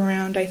walk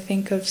around, I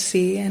think of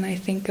C and I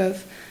think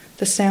of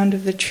the sound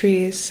of the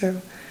trees.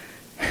 So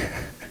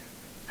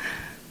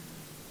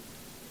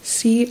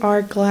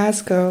C.R.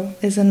 Glasgow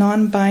is a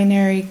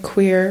non-binary,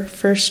 queer,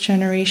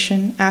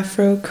 first-generation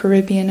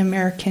Afro-Caribbean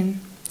American.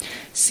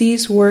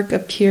 C's work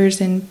appears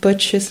in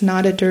Butch is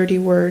Not a Dirty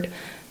Word,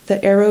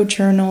 The Arrow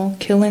Journal,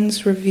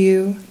 Killen's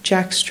Review,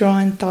 Jack Straw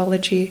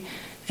Anthology,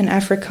 and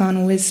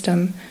African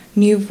Wisdom,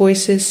 New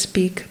Voices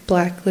Speak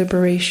Black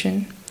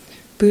Liberation,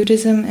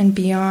 Buddhism and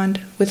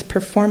Beyond, with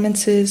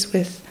performances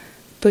with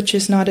Butch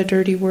is Not a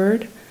Dirty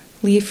Word,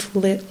 Leaf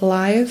Lit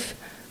Live,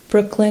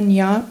 Brooklyn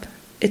Yop,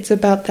 It's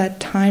About That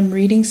Time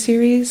reading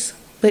series,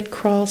 Lit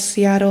Crawl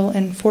Seattle,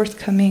 and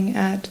forthcoming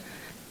at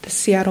the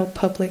Seattle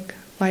Public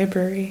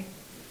Library.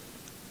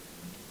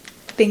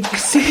 Thank you,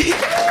 C.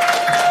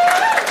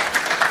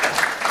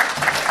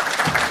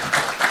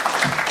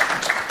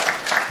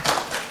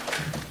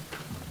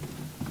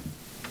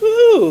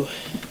 Woo!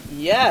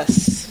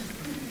 Yes.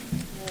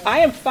 I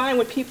am fine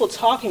with people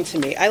talking to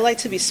me. I like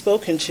to be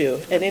spoken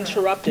to and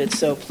interrupted,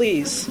 so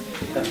please,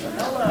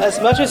 as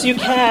much as you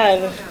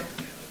can,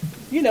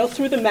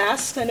 through the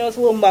mask. I know it's a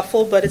little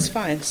muffled, but it's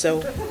fine, so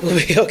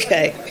we'll be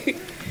okay.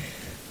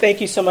 Thank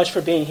you so much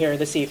for being here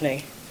this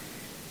evening.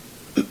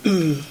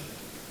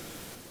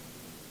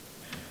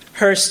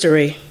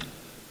 Herstory.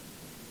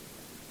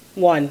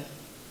 1.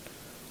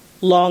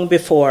 Long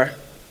before.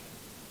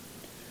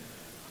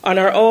 On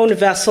our own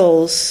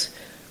vessels,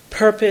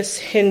 purpose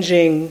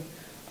hinging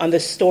on the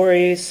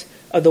stories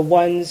of the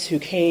ones who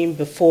came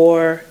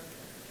before,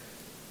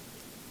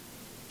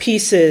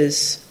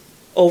 pieces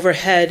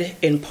overhead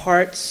in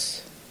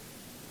parts,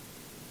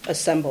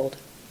 assembled.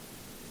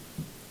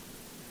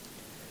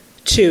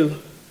 2.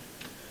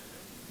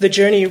 The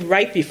journey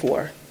right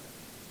before.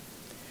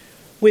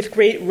 With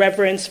great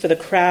reverence for the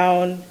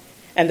crown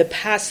and the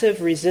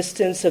passive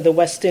resistance of the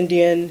West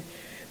Indian,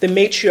 the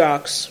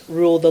matriarchs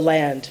ruled the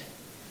land.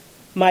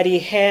 Mighty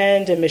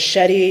hand and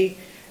machete,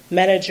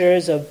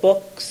 managers of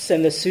books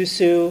and the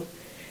susu,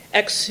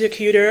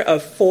 executor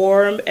of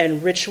form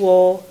and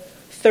ritual,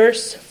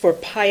 thirst for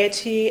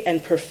piety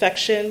and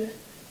perfection,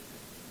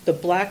 the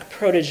black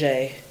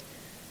protege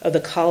of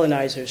the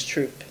colonizer's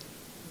troop.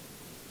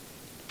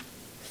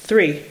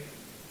 3.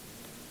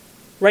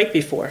 Right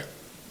before.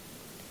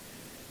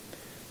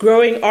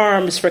 Growing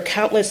arms for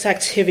countless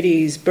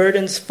activities,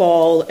 burdens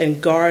fall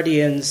and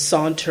guardians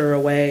saunter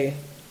away.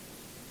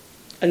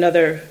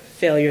 Another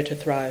failure to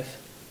thrive.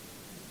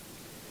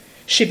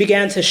 She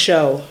began to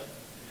show.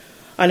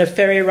 On a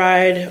ferry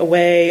ride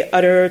away,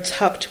 udder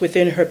tucked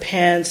within her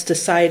pants,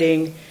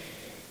 deciding,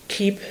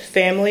 keep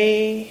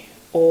family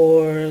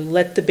or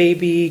let the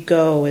baby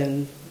go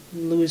and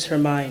lose her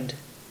mind.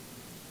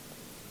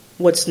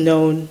 What's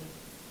known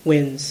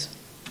wins.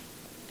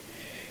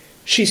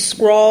 She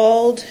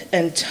scrawled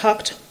and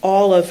tucked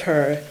all of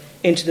her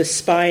into the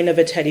spine of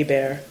a teddy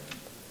bear.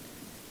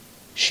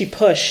 She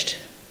pushed,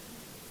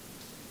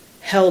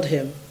 held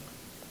him,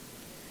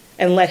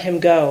 and let him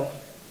go,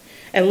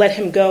 and let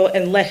him go,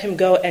 and let him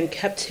go, and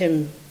kept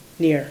him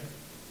near.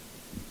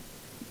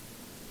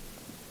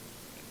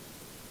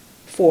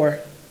 4.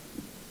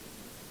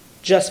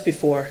 Just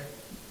before.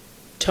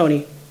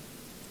 Tony.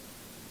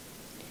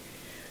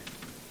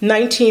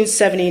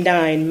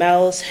 1979,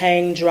 mouths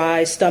hang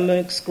dry,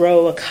 stomachs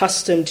grow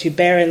accustomed to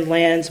barren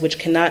lands which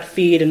cannot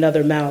feed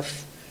another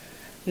mouth.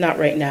 Not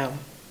right now.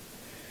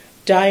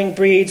 Dying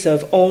breeds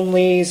of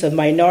onlys, of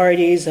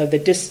minorities, of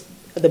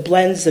the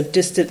blends of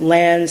distant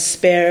lands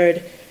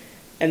spared,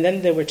 and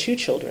then there were 2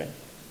 children.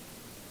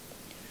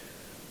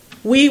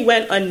 We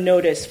went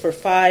unnoticed for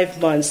 5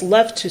 months,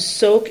 left to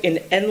soak in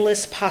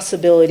endless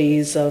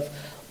possibilities of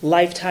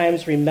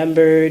lifetimes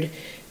remembered,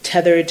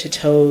 tethered to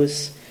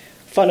toes,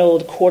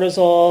 funneled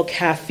cortisol,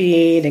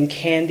 caffeine, and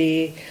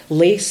candy,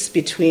 laced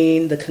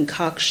between the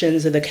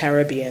concoctions of the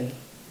Caribbean.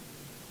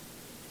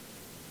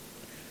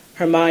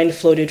 Her mind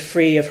floated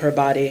free of her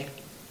body.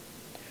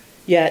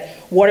 Yet,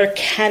 water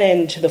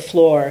cannoned to the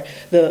floor.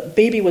 The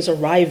baby was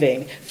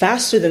arriving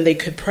faster than they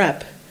could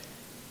prep.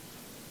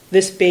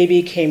 This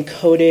baby came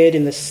coated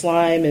in the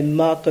slime and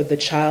muck of the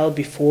child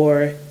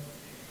before,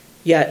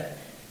 yet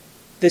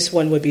this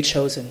one would be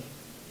chosen.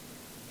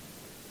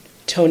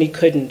 Tony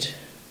couldn't,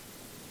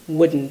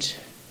 wouldn't,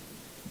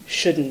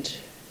 shouldn't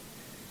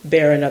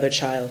bear another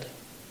child.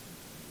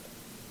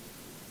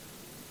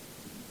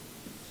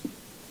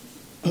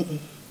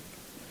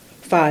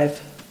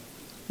 5.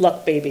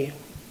 Luck baby.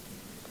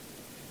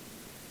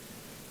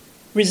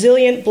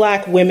 Resilient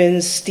black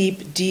women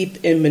steep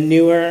deep in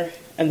manure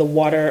and the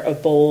water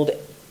of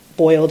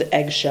boiled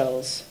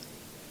eggshells.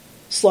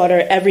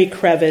 Slaughter every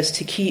crevice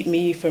to keep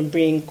me from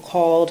being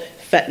called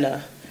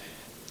Fetna,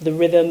 the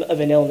rhythm of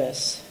an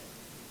illness.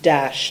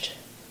 Dashed.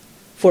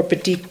 For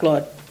Petit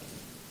Claude.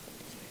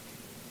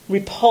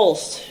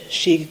 Repulsed,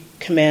 she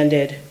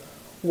commanded.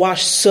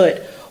 Wash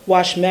soot,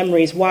 wash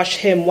memories, wash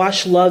him,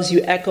 wash loves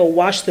you echo,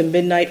 wash the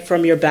midnight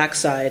from your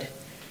backside.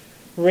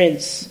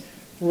 Rinse,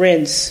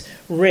 rinse,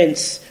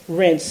 rinse,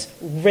 rinse,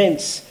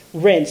 rinse,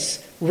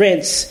 rinse,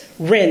 rinse,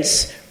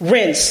 rinse,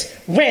 rinse,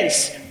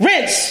 rinse,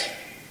 rinse.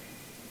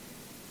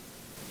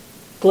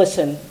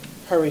 Glisten,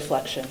 her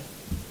reflection.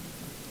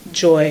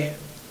 Joy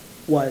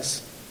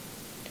was.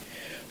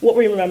 What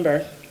we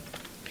remember,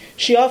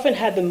 she often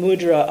had the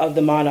mudra of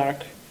the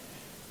monarch,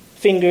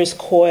 fingers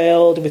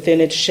coiled within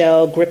its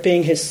shell,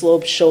 gripping his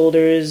sloped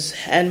shoulders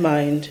and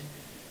mind.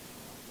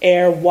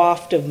 Air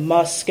waft of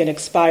musk and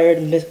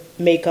expired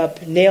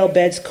makeup, nail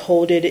beds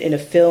coated in a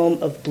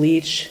film of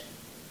bleach,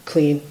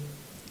 clean.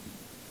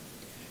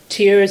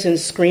 Tears and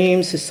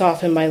screams to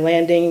soften my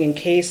landing,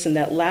 encased in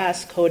that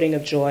last coating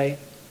of joy.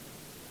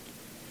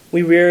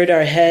 We reared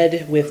our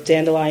head with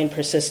dandelion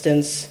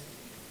persistence,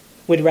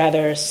 would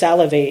rather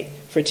salivate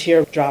for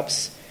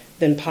teardrops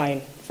than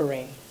pine for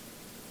rain.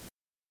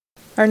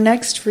 Our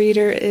next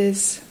reader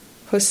is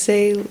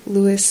Jose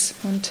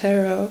Luis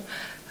Montero.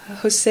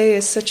 Jose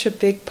is such a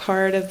big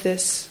part of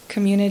this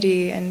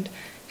community, and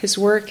his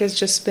work has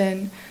just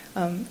been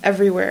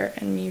everywhere,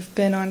 and you've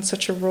been on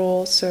such a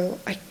roll, so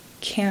I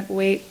can't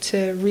wait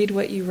to read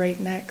what you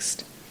write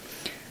next.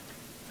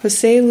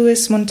 Jose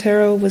Luis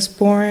Montero was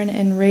born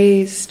and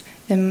raised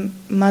in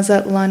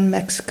Mazatlan,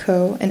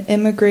 Mexico, and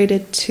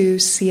immigrated to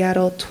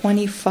Seattle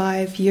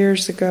 25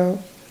 years ago.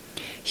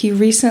 He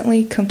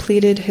recently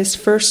completed his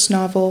first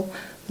novel,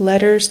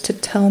 Letters to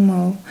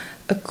Telmo,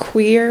 a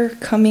queer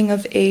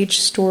coming-of-age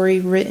story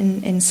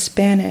written in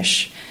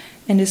Spanish,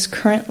 and is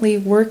currently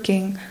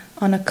working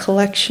on a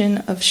collection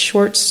of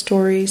short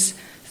stories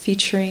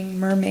featuring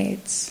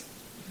mermaids.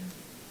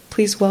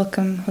 Please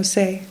welcome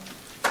Jose.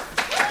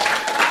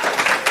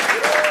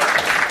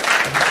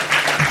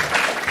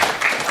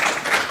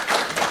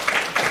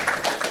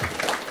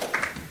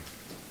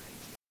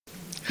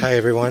 Hi,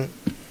 everyone.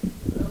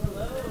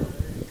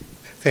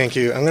 Thank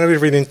you. I'm going to be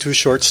reading two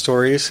short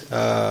stories,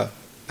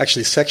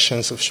 actually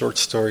sections of short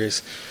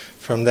stories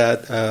from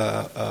that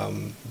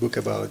book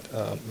about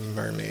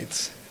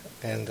mermaids.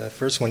 And the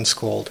first one's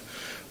called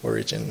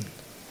Origin.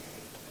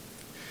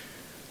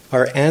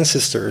 Our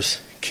ancestors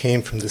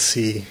came from the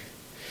sea.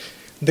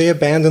 They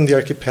abandoned the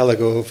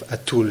archipelago of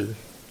Atul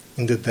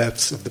in the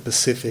depths of the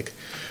Pacific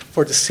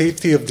for the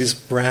safety of these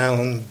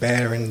brown,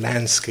 barren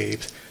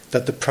landscapes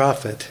that the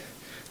prophet,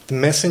 the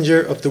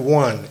messenger of the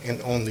one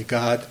and only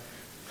God,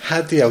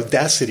 had the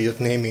audacity of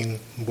naming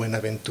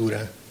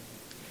Buenaventura.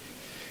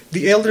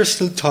 The elders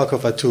still talk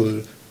of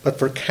Atul, but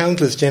for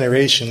countless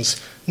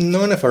generations,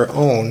 none of our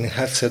own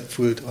have set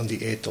foot on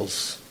the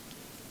atolls.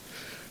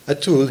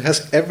 Atul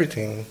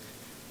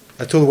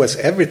was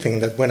everything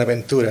that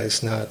Buenaventura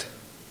is not.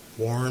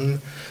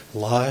 Warm,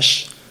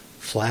 lush,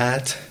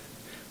 flat.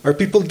 Our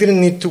people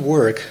didn't need to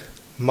work.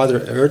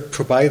 Mother Earth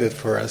provided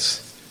for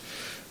us.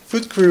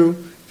 Food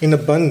grew in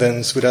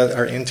abundance without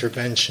our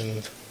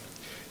intervention.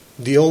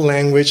 The old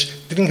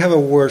language didn't have a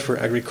word for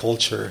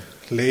agriculture,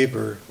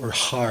 labor, or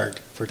hard,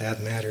 for that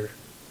matter.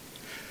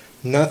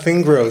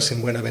 Nothing grows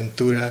in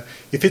Buenaventura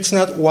if it's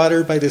not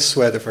watered by the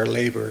sweat of our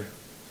labor.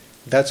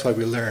 That's why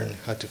we learn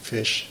how to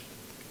fish.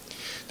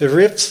 The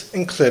rifts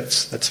and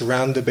cliffs that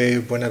surround the Bay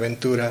of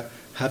Buenaventura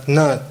have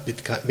not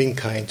been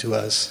kind to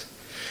us.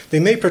 They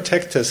may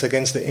protect us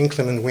against the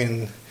inclement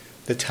wind,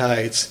 the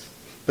tides,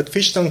 but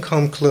fish don't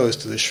come close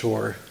to the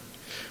shore.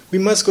 We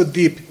must go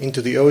deep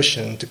into the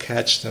ocean to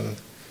catch them.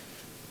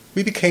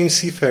 We became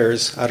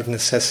seafarers out of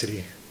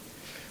necessity.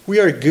 We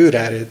are good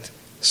at it.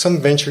 Some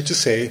venture to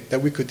say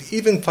that we could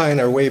even find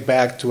our way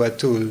back to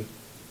Atul,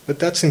 but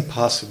that's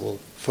impossible,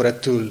 for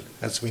Atul,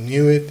 as we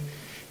knew it,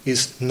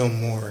 is no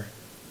more.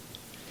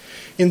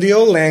 In the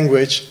old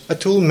language,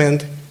 Atul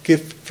meant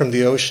gift from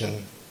the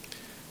ocean.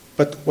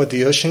 But what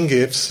the ocean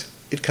gives,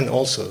 it can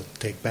also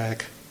take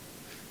back.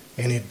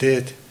 And it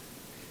did.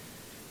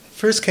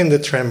 First came the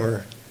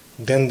tremor,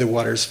 then the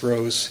waters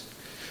rose.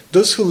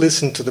 Those who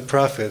listened to the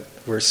prophet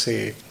were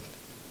saved.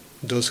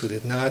 Those who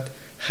did not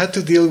had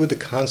to deal with the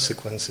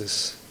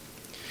consequences.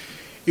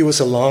 It was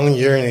a long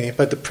journey,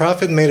 but the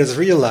prophet made us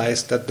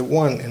realize that the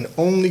one and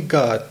only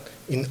God,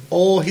 in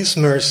all his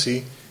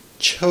mercy,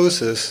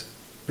 chose us,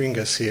 bring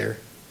us here.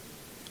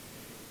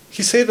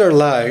 He saved our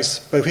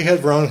lives, but we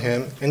had wronged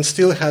him and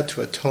still had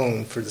to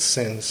atone for the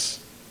sins.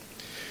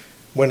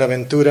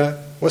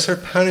 Buenaventura was our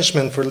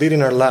punishment for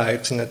leading our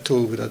lives in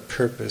Atul without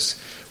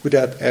purpose,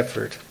 without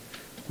effort,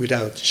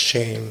 without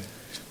shame.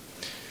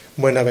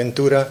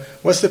 Buenaventura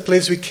was the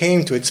place we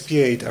came to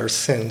expiate our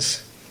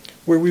sins,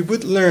 where we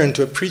would learn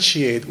to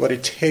appreciate what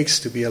it takes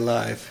to be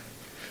alive,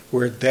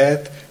 where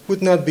death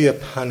would not be a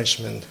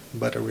punishment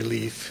but a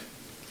relief.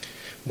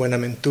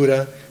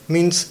 Buenaventura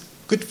means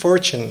good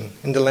fortune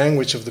in the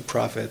language of the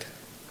prophet,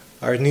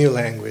 our new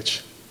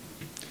language.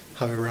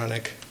 How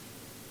ironic.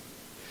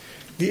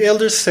 The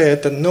elders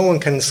said that no one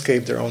can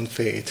escape their own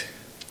fate.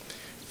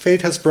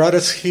 Fate has brought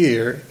us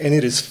here, and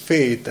it is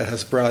fate that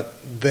has brought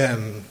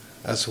them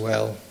as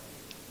well.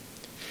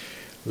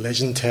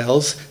 Legend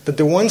tells that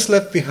the ones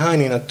left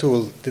behind in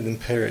Atul didn't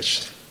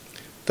perish,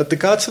 that the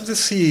gods of the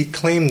sea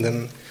claim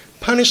them,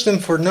 punish them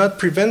for not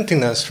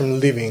preventing us from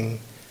living,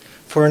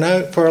 for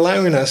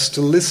allowing us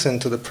to listen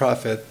to the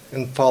prophet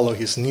and follow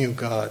his new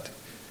God.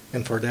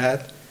 And for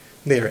that,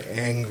 they are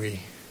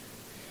angry.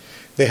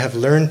 They have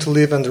learned to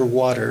live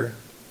underwater,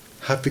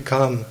 have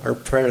become our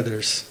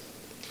predators.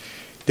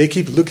 They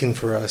keep looking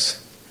for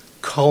us,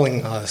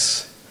 calling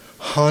us,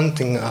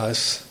 haunting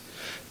us.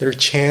 Their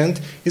chant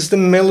is the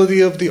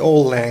melody of the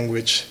old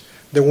language,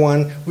 the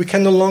one we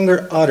can no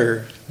longer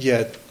utter,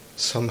 yet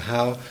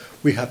somehow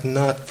we have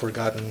not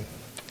forgotten.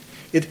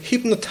 It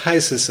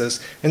hypnotizes us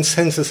and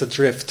sends us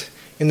adrift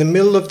in the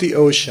middle of the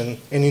ocean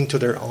and into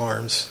their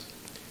arms.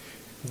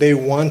 They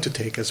want to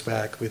take us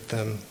back with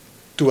them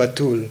to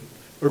Atul,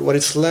 or what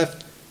is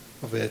left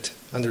of it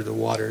under the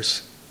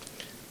waters.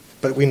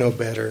 But we know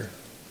better.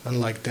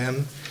 Unlike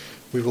them,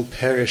 we will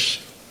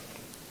perish.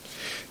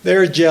 They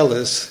are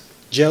jealous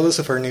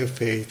of our new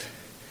faith.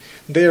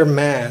 They are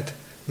mad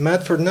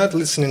for not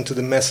listening to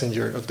the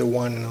messenger of the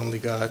one and only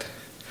God,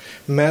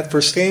 mad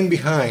for staying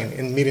behind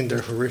and meeting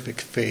their horrific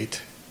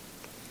fate.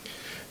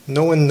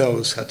 No one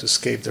knows how to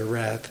escape their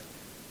wrath,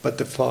 but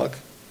the fog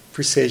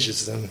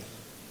presages them.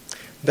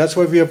 That's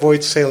why we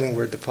avoid sailing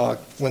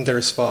when there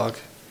is fog.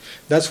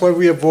 That's why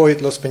we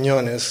avoid Los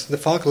Peñones, the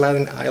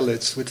fog-laden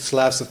islets with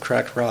slabs of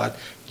cracked rock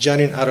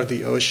jutting out of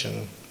the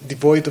ocean,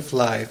 devoid of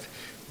life,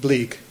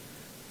 bleak,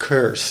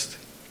 cursed.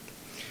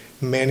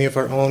 Many of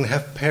our own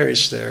have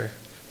perished there,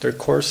 their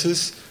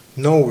corpses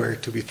nowhere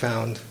to be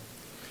found.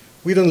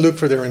 We don't look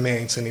for their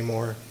remains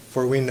anymore,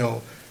 for we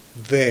know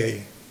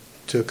they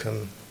took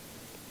them.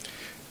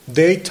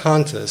 They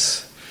taunt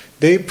us,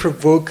 they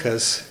provoke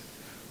us,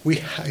 we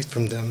hide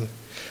from them,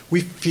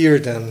 we fear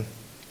them,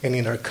 and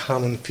in our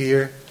common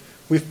fear,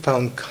 we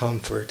found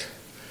comfort,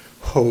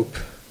 hope,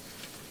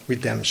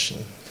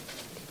 redemption.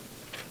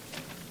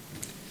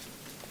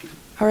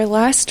 Our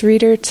last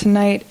reader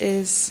tonight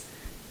is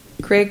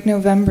Greg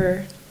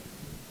November.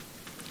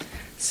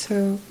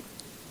 So,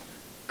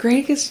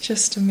 Greg is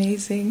just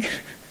amazing.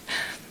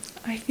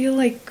 I feel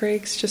like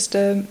Greg's just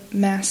a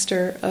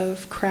master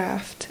of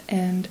craft,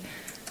 and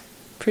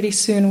pretty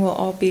soon we'll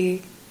all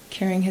be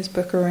carrying his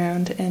book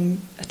around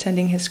and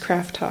attending his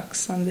craft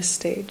talks on this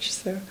stage.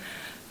 So,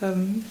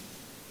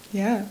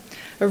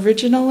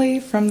 Originally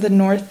from the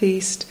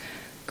Northeast,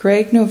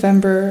 Greg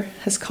November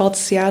has called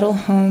Seattle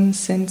home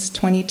since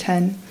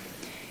 2010.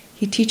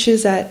 He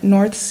teaches at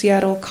North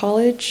Seattle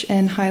College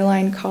and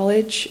Highline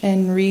College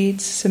and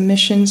reads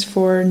submissions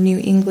for New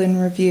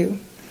England Review.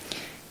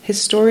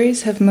 His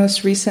stories have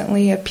most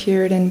recently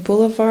appeared in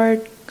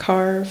Boulevard,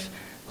 Carve,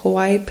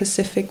 Hawaii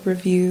Pacific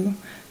Review,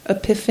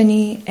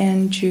 Epiphany,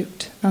 and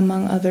Jute,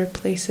 among other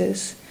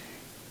places.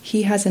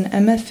 He has an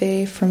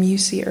MFA from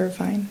UC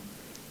Irvine.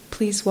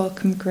 Please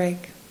welcome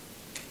Greg.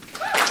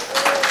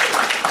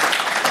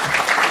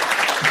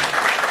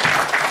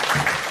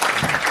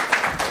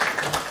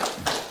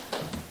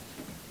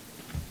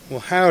 Well,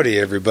 howdy,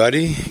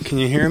 everybody. Can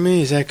you hear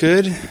me? Is that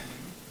good?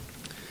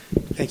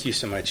 Thank you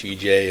so much,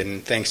 EJ,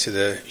 and thanks to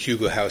the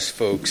Hugo House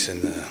folks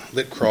and the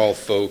Lit Crawl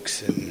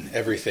folks and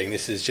everything.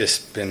 This has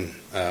just been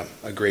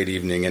a great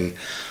evening, and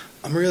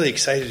I'm really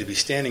excited to be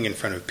standing in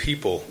front of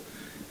people.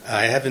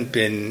 I haven't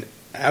been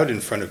out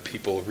in front of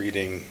people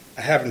reading.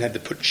 I haven't had to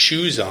put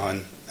shoes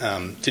on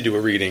to do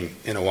a reading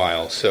in a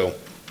while, so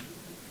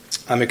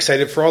I'm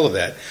excited for all of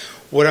that.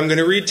 What I'm going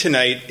to read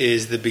tonight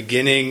is the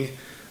beginning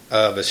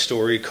of a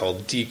story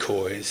called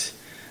Decoys.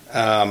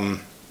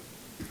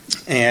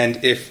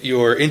 And if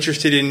you're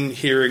interested in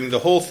hearing the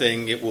whole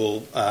thing, it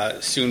will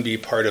soon be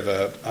part of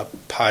a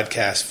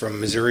podcast from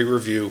Missouri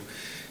Review.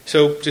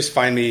 So just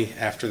find me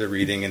after the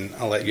reading, and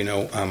I'll let you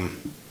know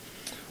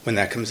when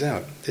that comes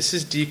out. This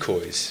is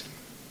Decoys.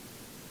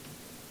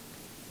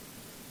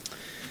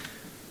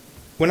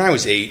 When I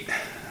was 8,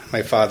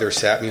 my father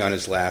sat me on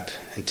his lap,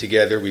 and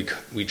together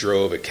we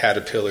drove a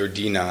Caterpillar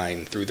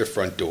D9 through the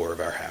front door of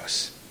our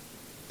house.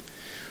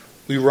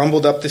 We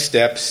rumbled up the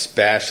steps,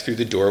 bashed through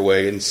the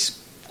doorway, and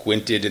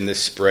squinted in the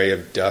spray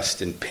of dust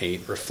and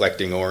paint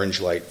reflecting orange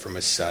light from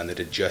a sun that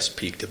had just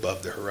peaked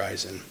above the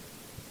horizon.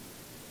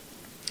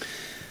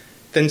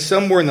 Then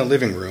somewhere in the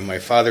living room, my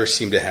father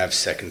seemed to have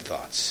second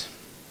thoughts.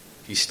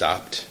 He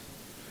stopped,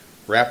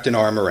 wrapped an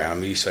arm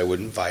around me so I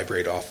wouldn't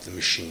vibrate off the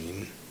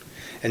machine,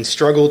 and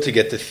struggled to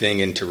get the thing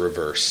into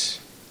reverse.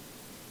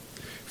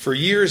 For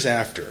years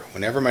after,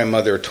 whenever my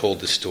mother told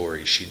the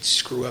story, she'd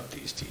screw up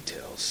these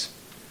details.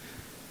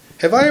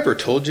 Have I ever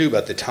told you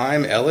about the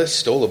time Ellis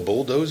stole a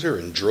bulldozer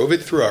and drove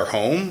it through our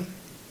home?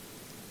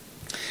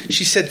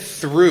 She said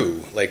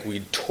through, like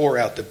we'd tore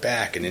out the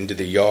back and into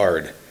the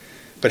yard.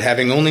 But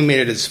having only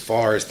made it as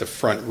far as the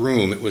front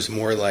room, it was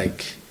more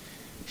like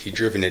he'd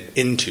driven it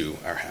into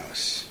our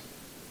house.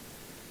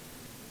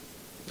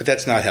 But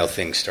that's not how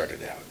things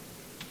started out.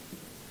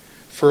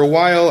 For a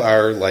while,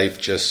 our life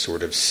just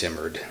sort of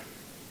simmered.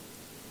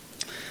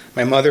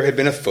 My mother had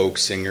been a folk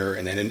singer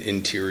and then an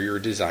interior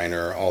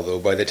designer, although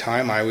by the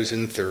time I was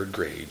in 3rd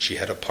grade, she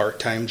had a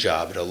part-time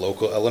job at a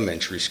local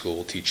elementary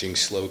school teaching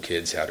slow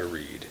kids how to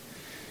read.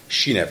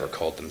 She never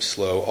called them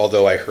slow,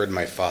 although I heard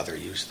my father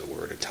use the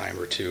word a time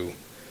or two.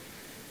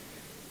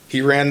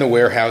 He ran the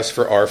warehouse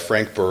for R.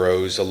 Frank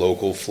Burroughs, a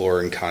local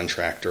flooring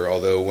contractor,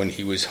 although when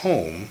he was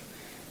home,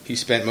 he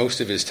spent most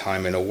of his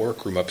time in a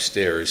workroom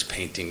upstairs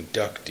painting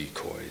duck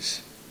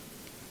decoys.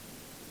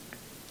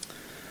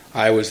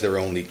 I was their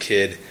only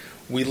kid.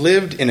 We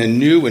lived in a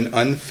new and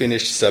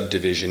unfinished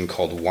subdivision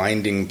called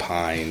Winding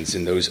Pines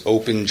in those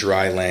open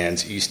dry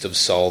lands east of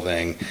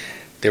Solvang.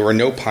 There were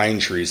no pine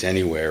trees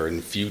anywhere,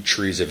 and few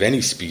trees of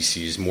any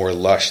species more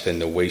lush than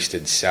the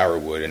wasted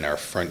sourwood in our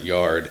front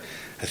yard,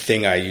 a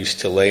thing I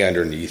used to lay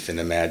underneath and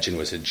imagine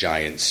was a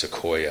giant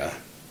sequoia.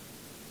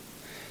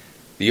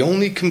 The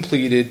only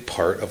completed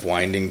part of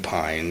Winding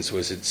Pines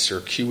was its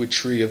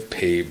circuitry of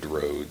paved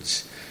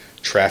roads,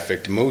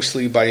 trafficked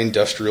mostly by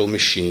industrial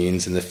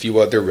machines and the few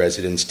other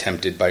residents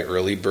tempted by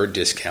early bird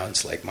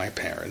discounts like my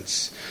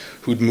parents,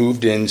 who'd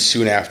moved in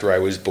soon after I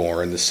was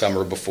born, the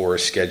summer before a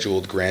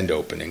scheduled grand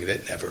opening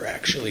that never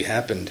actually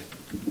happened.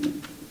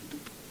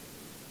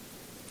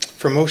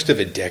 For most of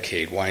a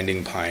decade,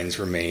 Winding Pines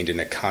remained in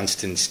a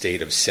constant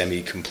state of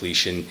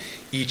semi-completion,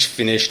 each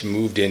finished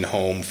moved-in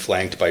home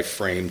flanked by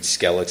framed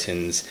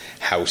skeletons,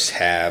 house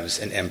halves,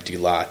 and empty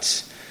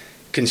lots.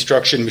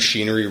 Construction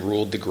machinery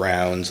ruled the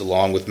grounds,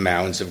 along with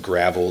mounds of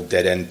gravel,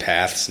 dead-end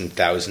paths, and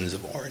thousands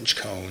of orange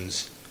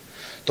cones.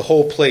 The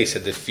whole place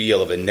had the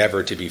feel of a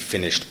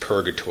never-to-be-finished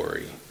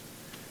purgatory.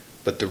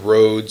 But the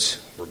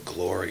roads were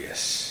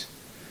glorious.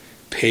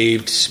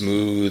 Paved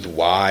smooth,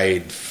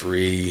 wide,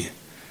 free.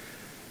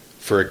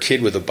 For a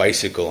kid with a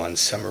bicycle on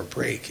summer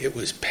break, it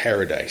was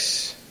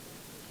paradise.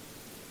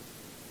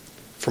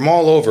 From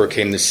all over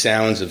came the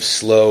sounds of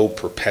slow,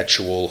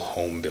 perpetual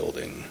home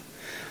building.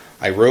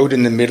 I rode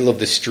in the middle of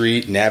the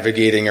street,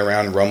 navigating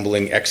around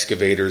rumbling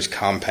excavators,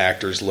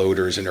 compactors,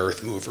 loaders, and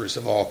earth movers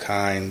of all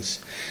kinds,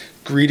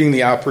 greeting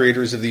the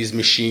operators of these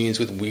machines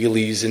with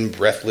wheelies and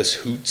breathless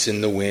hoots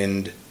in the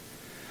wind.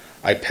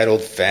 I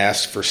pedaled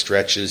fast for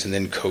stretches and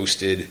then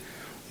coasted,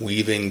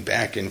 weaving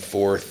back and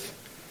forth,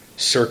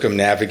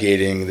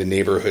 circumnavigating the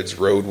neighborhood's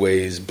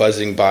roadways,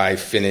 buzzing by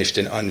finished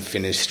and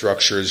unfinished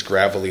structures,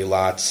 gravelly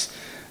lots,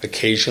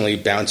 occasionally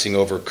bouncing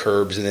over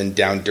curbs and then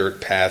down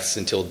dirt paths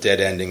until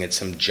dead-ending at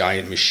some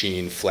giant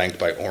machine flanked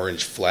by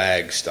orange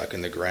flags stuck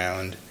in the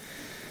ground,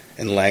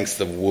 and lengths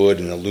of wood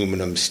and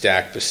aluminum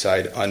stacked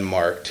beside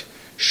unmarked,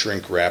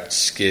 shrink-wrapped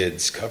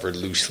skids covered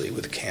loosely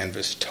with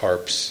canvas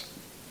tarps.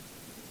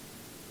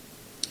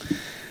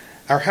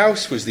 Our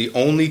house was the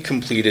only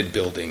completed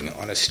building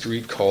on a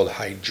street called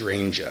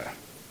Hydrangea.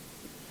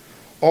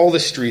 All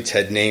the streets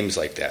had names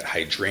like that: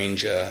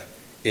 Hydrangea,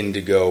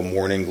 Indigo,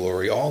 Morning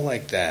Glory, all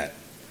like that.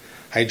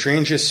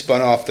 Hydrangea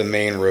spun off the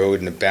main road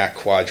in the back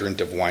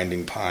quadrant of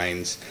Winding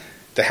Pines.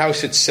 The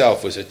house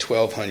itself was a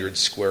 1,200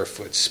 square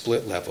foot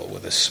split level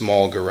with a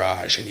small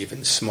garage and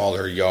even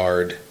smaller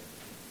yard.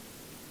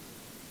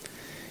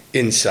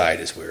 Inside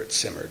is where it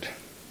simmered.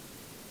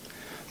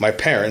 My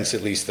parents,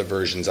 at least the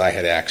versions I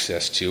had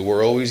access to,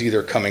 were always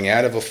either coming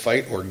out of a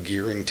fight or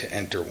gearing to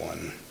enter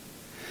one.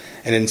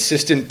 An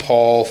insistent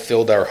Paul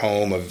filled our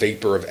home, a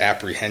vapor of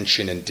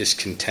apprehension and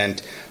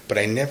discontent, but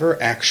I never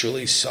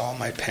actually saw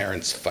my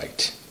parents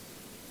fight.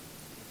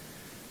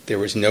 There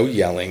was no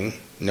yelling,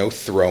 no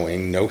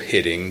throwing, no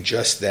hitting,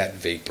 just that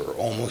vapor,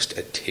 almost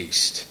a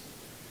taste,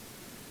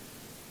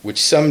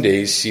 which some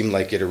days seemed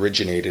like it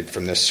originated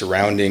from the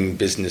surrounding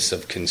business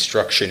of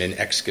construction and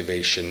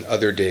excavation,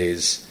 other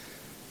days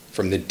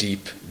from the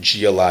deep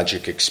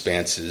geologic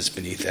expanses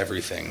beneath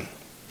everything.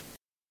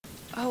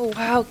 Oh,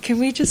 wow. Can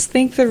we just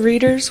thank the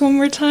readers one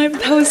more time?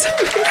 That was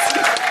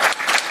amazing.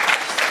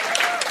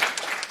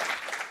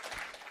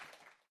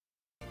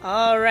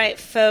 All right,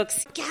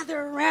 folks, gather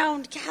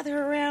around,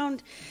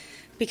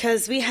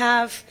 because we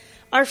have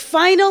our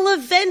final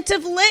event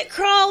of Lit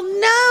Crawl.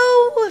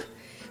 No!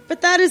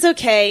 But that is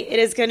okay. It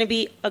is going to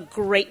be a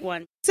great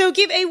one. So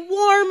give a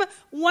warm,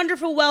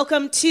 wonderful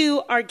welcome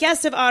to our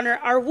guest of honor,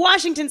 our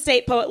Washington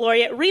State Poet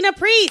Laureate, Rena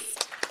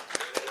Priest.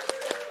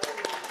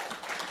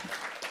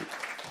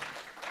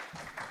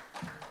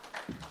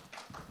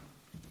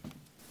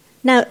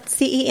 Naut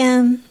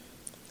CEM,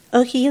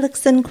 o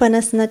helixen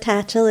quenas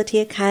natachel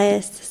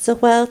etiacaias, so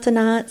well to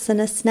knots and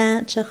a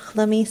snatch of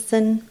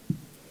chlamisen.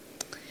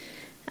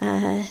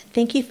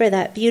 Thank you for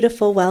that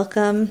beautiful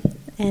welcome.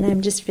 And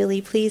I'm just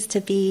really pleased to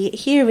be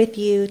here with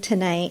you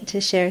tonight to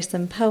share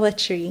some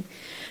poetry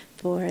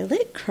for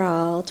Lit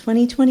Crawl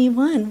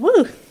 2021.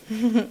 Woo!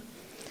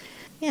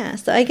 Yeah,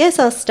 so I guess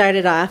I'll start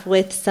it off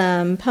with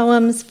some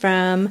poems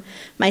from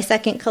my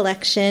second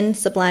collection,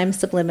 Sublime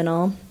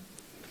Subliminal.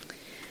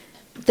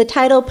 The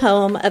title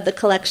poem of the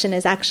collection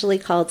is actually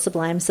called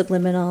Sublime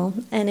Subliminal,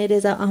 and it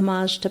is a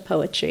homage to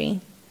poetry.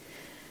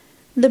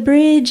 The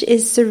bridge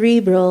is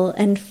cerebral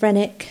and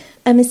phrenic,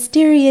 a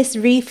mysterious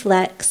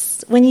reflex.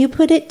 When you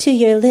put it to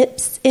your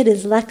lips, it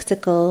is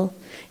lexical.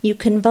 You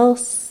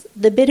convulse.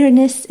 The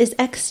bitterness is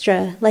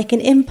extra, like an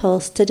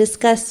impulse to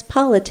discuss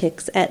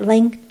politics at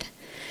length.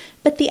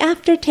 But the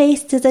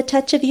aftertaste is a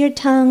touch of your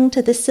tongue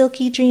to the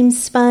silky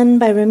dreams spun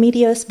by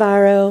Remedios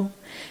Varo.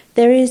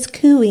 There is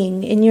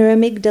cooing in your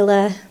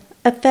amygdala.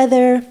 A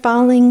feather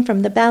falling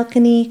from the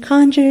balcony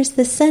conjures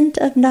the scent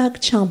of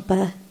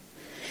Nagchampa.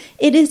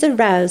 It is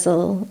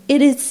arousal.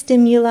 It is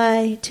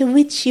stimuli to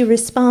which you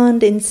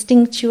respond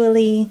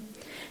instinctually.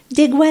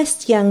 Dig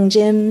west, young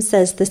Jim,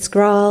 says the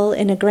scrawl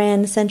in a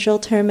Grand Central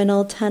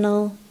Terminal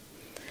tunnel.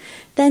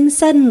 Then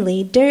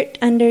suddenly, dirt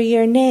under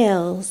your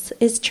nails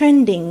is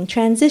trending,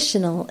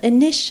 transitional,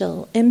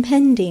 initial,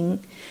 impending.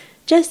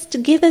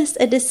 Just give us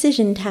a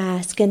decision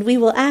task, and we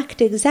will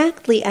act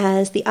exactly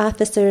as the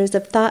officers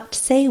of thought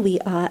say we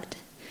ought.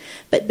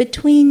 But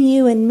between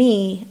you and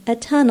me, a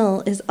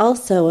tunnel is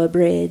also a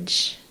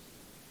bridge.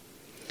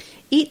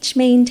 Each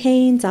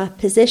maintains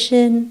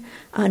opposition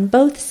on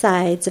both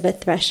sides of a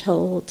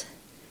threshold.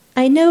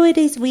 I know it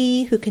is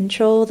we who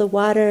control the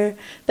water,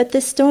 but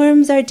the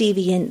storms are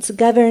deviants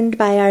governed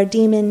by our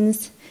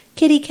demons.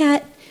 Kitty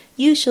cat,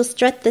 you shall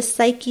strut the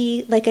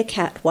psyche like a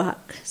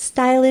catwalk.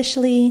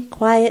 Stylishly,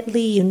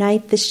 quietly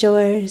unite the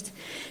shores.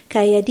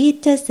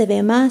 Calladita se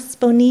ve más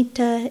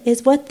bonita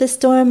is what the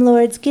storm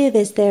lords give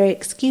as their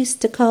excuse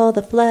to call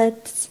the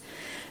floods.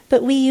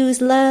 But we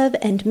use love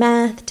and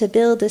math to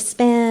build a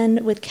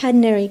span with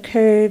catenary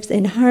curves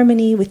in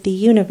harmony with the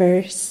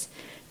universe.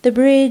 The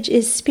bridge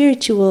is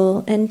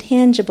spiritual and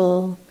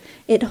tangible.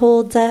 It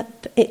holds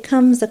up, it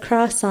comes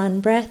across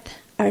on breath,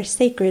 our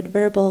sacred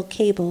verbal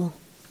cable.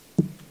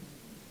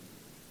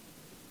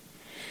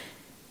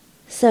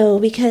 So,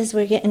 because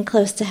we're getting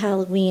close to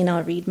Halloween,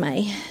 I'll read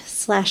my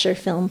slasher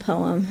film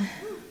poem.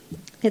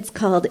 It's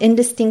called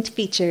Indistinct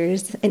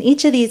Features, and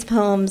each of these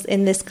poems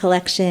in this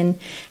collection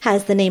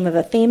has the name of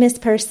a famous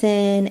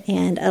person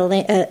and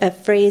a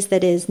phrase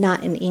that is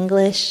not in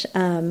English.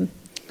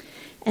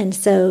 And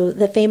so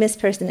the famous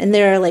person, and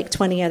there are like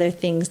 20 other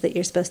things that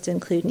you're supposed to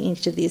include in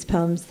each of these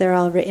poems. They're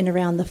all written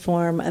around the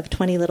form of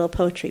 20 Little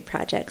Poetry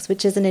Projects,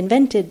 which is an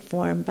invented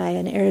form by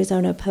an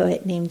Arizona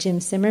poet named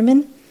Jim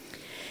Zimmerman.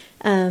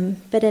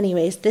 But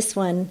anyways, this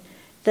one,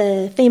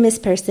 the famous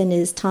person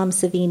is Tom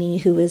Savini,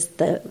 who is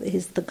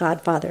the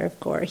godfather of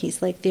gore.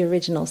 He's like the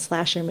original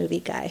slasher movie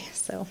guy.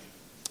 So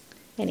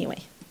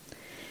anyway,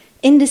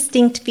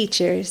 Indistinct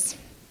Features.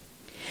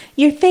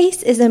 Your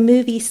face is a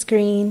movie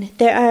screen.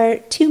 There are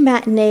 2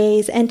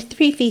 matinees and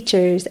 3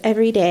 features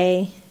every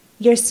day.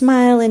 Your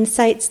smile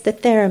incites the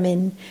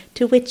theremin,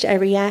 to which I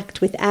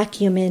react with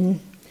acumen.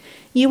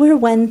 You were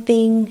one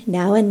thing,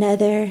 now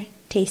another,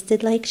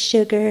 tasted like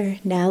sugar,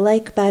 now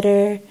like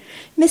butter.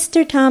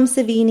 Mr. Tom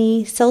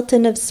Savini,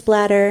 Sultan of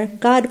Splatter,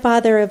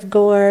 Godfather of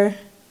Gore.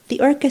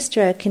 The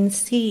orchestra can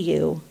see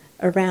you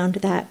around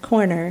that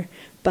corner,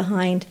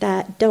 behind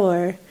that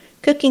door,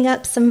 cooking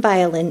up some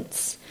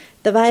violence.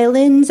 The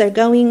violins are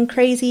going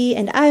crazy,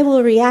 and I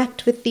will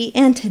react with the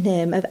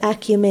antonym of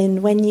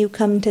acumen when you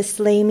come to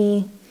slay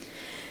me.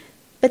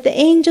 But the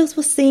angels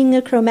will sing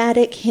a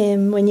chromatic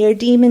hymn when your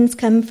demons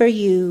come for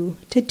you,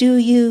 to do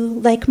you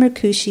like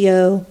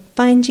Mercutio,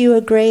 find you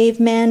a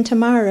grave man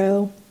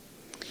tomorrow.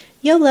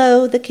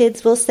 YOLO, the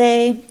kids will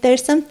say,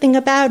 there's something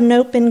about an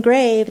open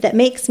grave that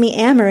makes me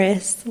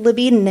amorous,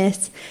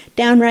 libidinous,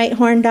 downright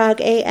horndog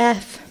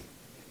AF.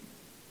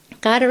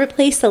 Gotta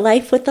replace a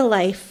life with a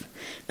life.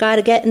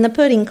 Gotta get in the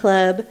pudding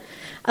club.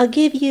 I'll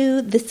give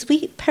you the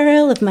sweet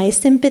pearl of my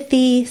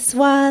sympathy,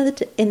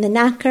 swathed in the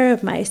nacre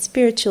of my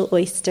spiritual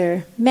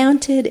oyster,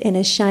 mounted in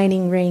a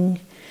shining ring.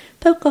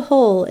 Poke a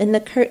hole in the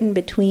curtain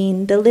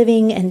between the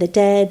living and the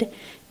dead.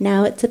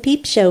 Now it's a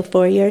peep show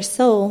for your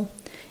soul.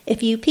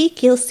 If you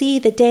peek, you'll see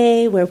the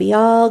day where we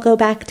all go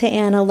back to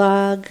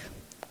analog.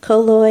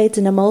 Colloids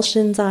and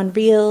emulsions on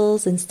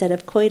reels instead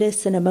of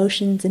coitus and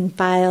emotions in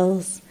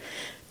files.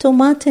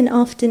 Tomaten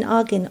often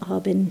augen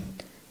oben.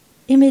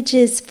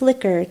 Images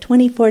flicker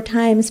 24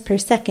 times per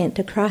second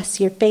across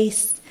your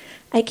face.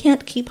 I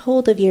can't keep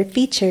hold of your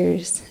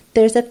features.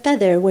 There's a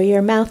feather where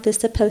your mouth is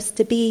supposed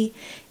to be.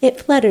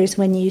 It flutters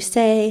when you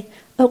say,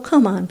 oh,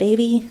 come on,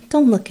 baby,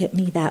 don't look at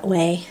me that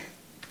way.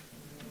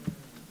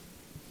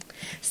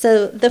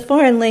 So the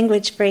foreign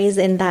language phrase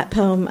in that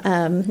poem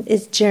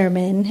is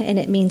German, and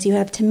it means you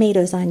have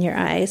tomatoes on your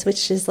eyes,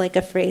 which is like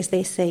a phrase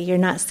they say you're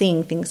not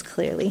seeing things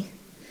clearly.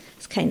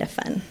 It's kind of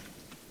fun.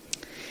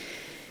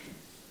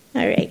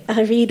 All right,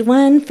 I'll read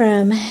one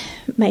from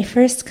my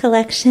first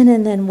collection,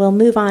 and then we'll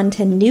move on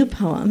to new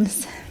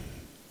poems.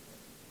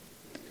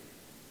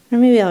 Or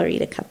maybe I'll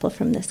read a couple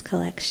from this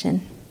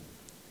collection.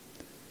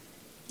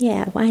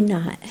 Yeah, why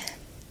not?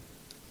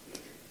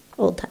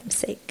 Old time's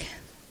sake.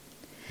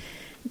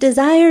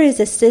 Desire is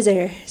a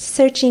scissor,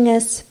 searching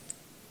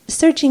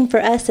for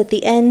us at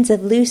the ends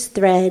of loose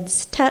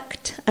threads,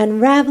 tucked,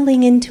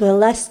 unraveling into a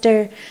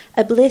luster,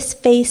 a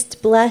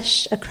bliss-faced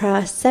blush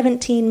across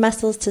 17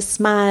 muscles to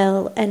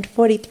smile and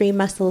 43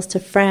 muscles to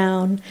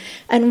frown,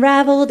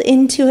 unraveled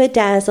into a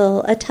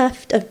dazzle, a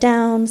tuft of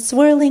down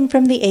swirling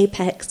from the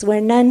apex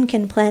where none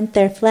can plant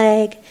their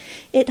flag.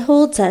 It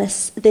holds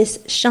us, this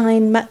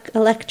shine-muck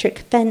electric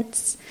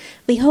fence.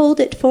 We hold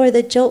it for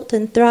the jolt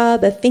and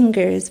throb of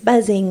fingers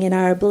buzzing in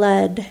our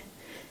blood.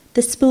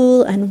 The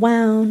spool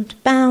unwound,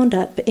 bound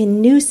up in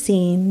new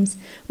seams,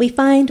 we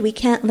find we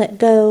can't let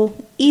go,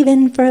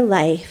 even for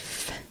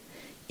life.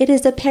 It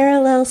is a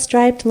parallel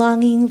striped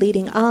longing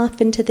leading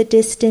off into the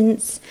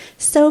distance,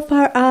 so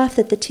far off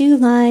that the two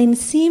lines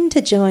seem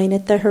to join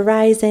at the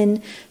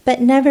horizon,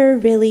 but never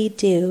really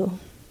do.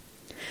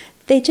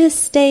 They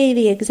just stay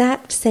the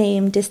exact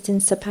same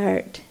distance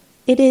apart.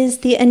 It is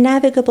the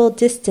unnavigable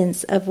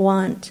distance of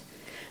want.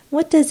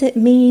 What does it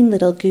mean,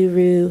 little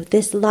guru,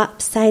 this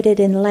lopsided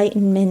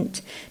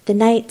enlightenment, the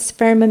night's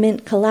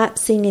firmament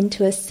collapsing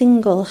into a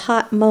single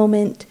hot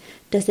moment?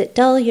 Does it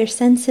dull your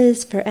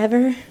senses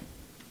forever?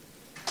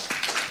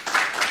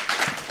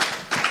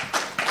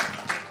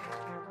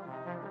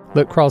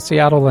 Lit Crawl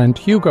Seattle and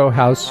Hugo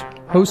House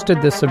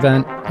hosted this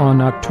event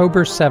on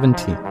October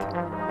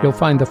 17th. You'll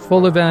find the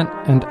full event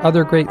and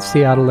other great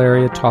Seattle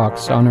area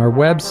talks on our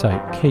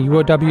website,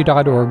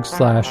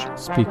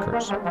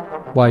 kuow.org/speakers.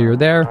 While you're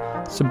there,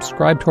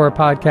 subscribe to our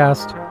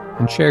podcast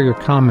and share your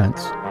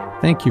comments.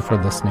 Thank you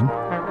for listening.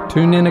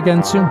 Tune in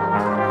again soon.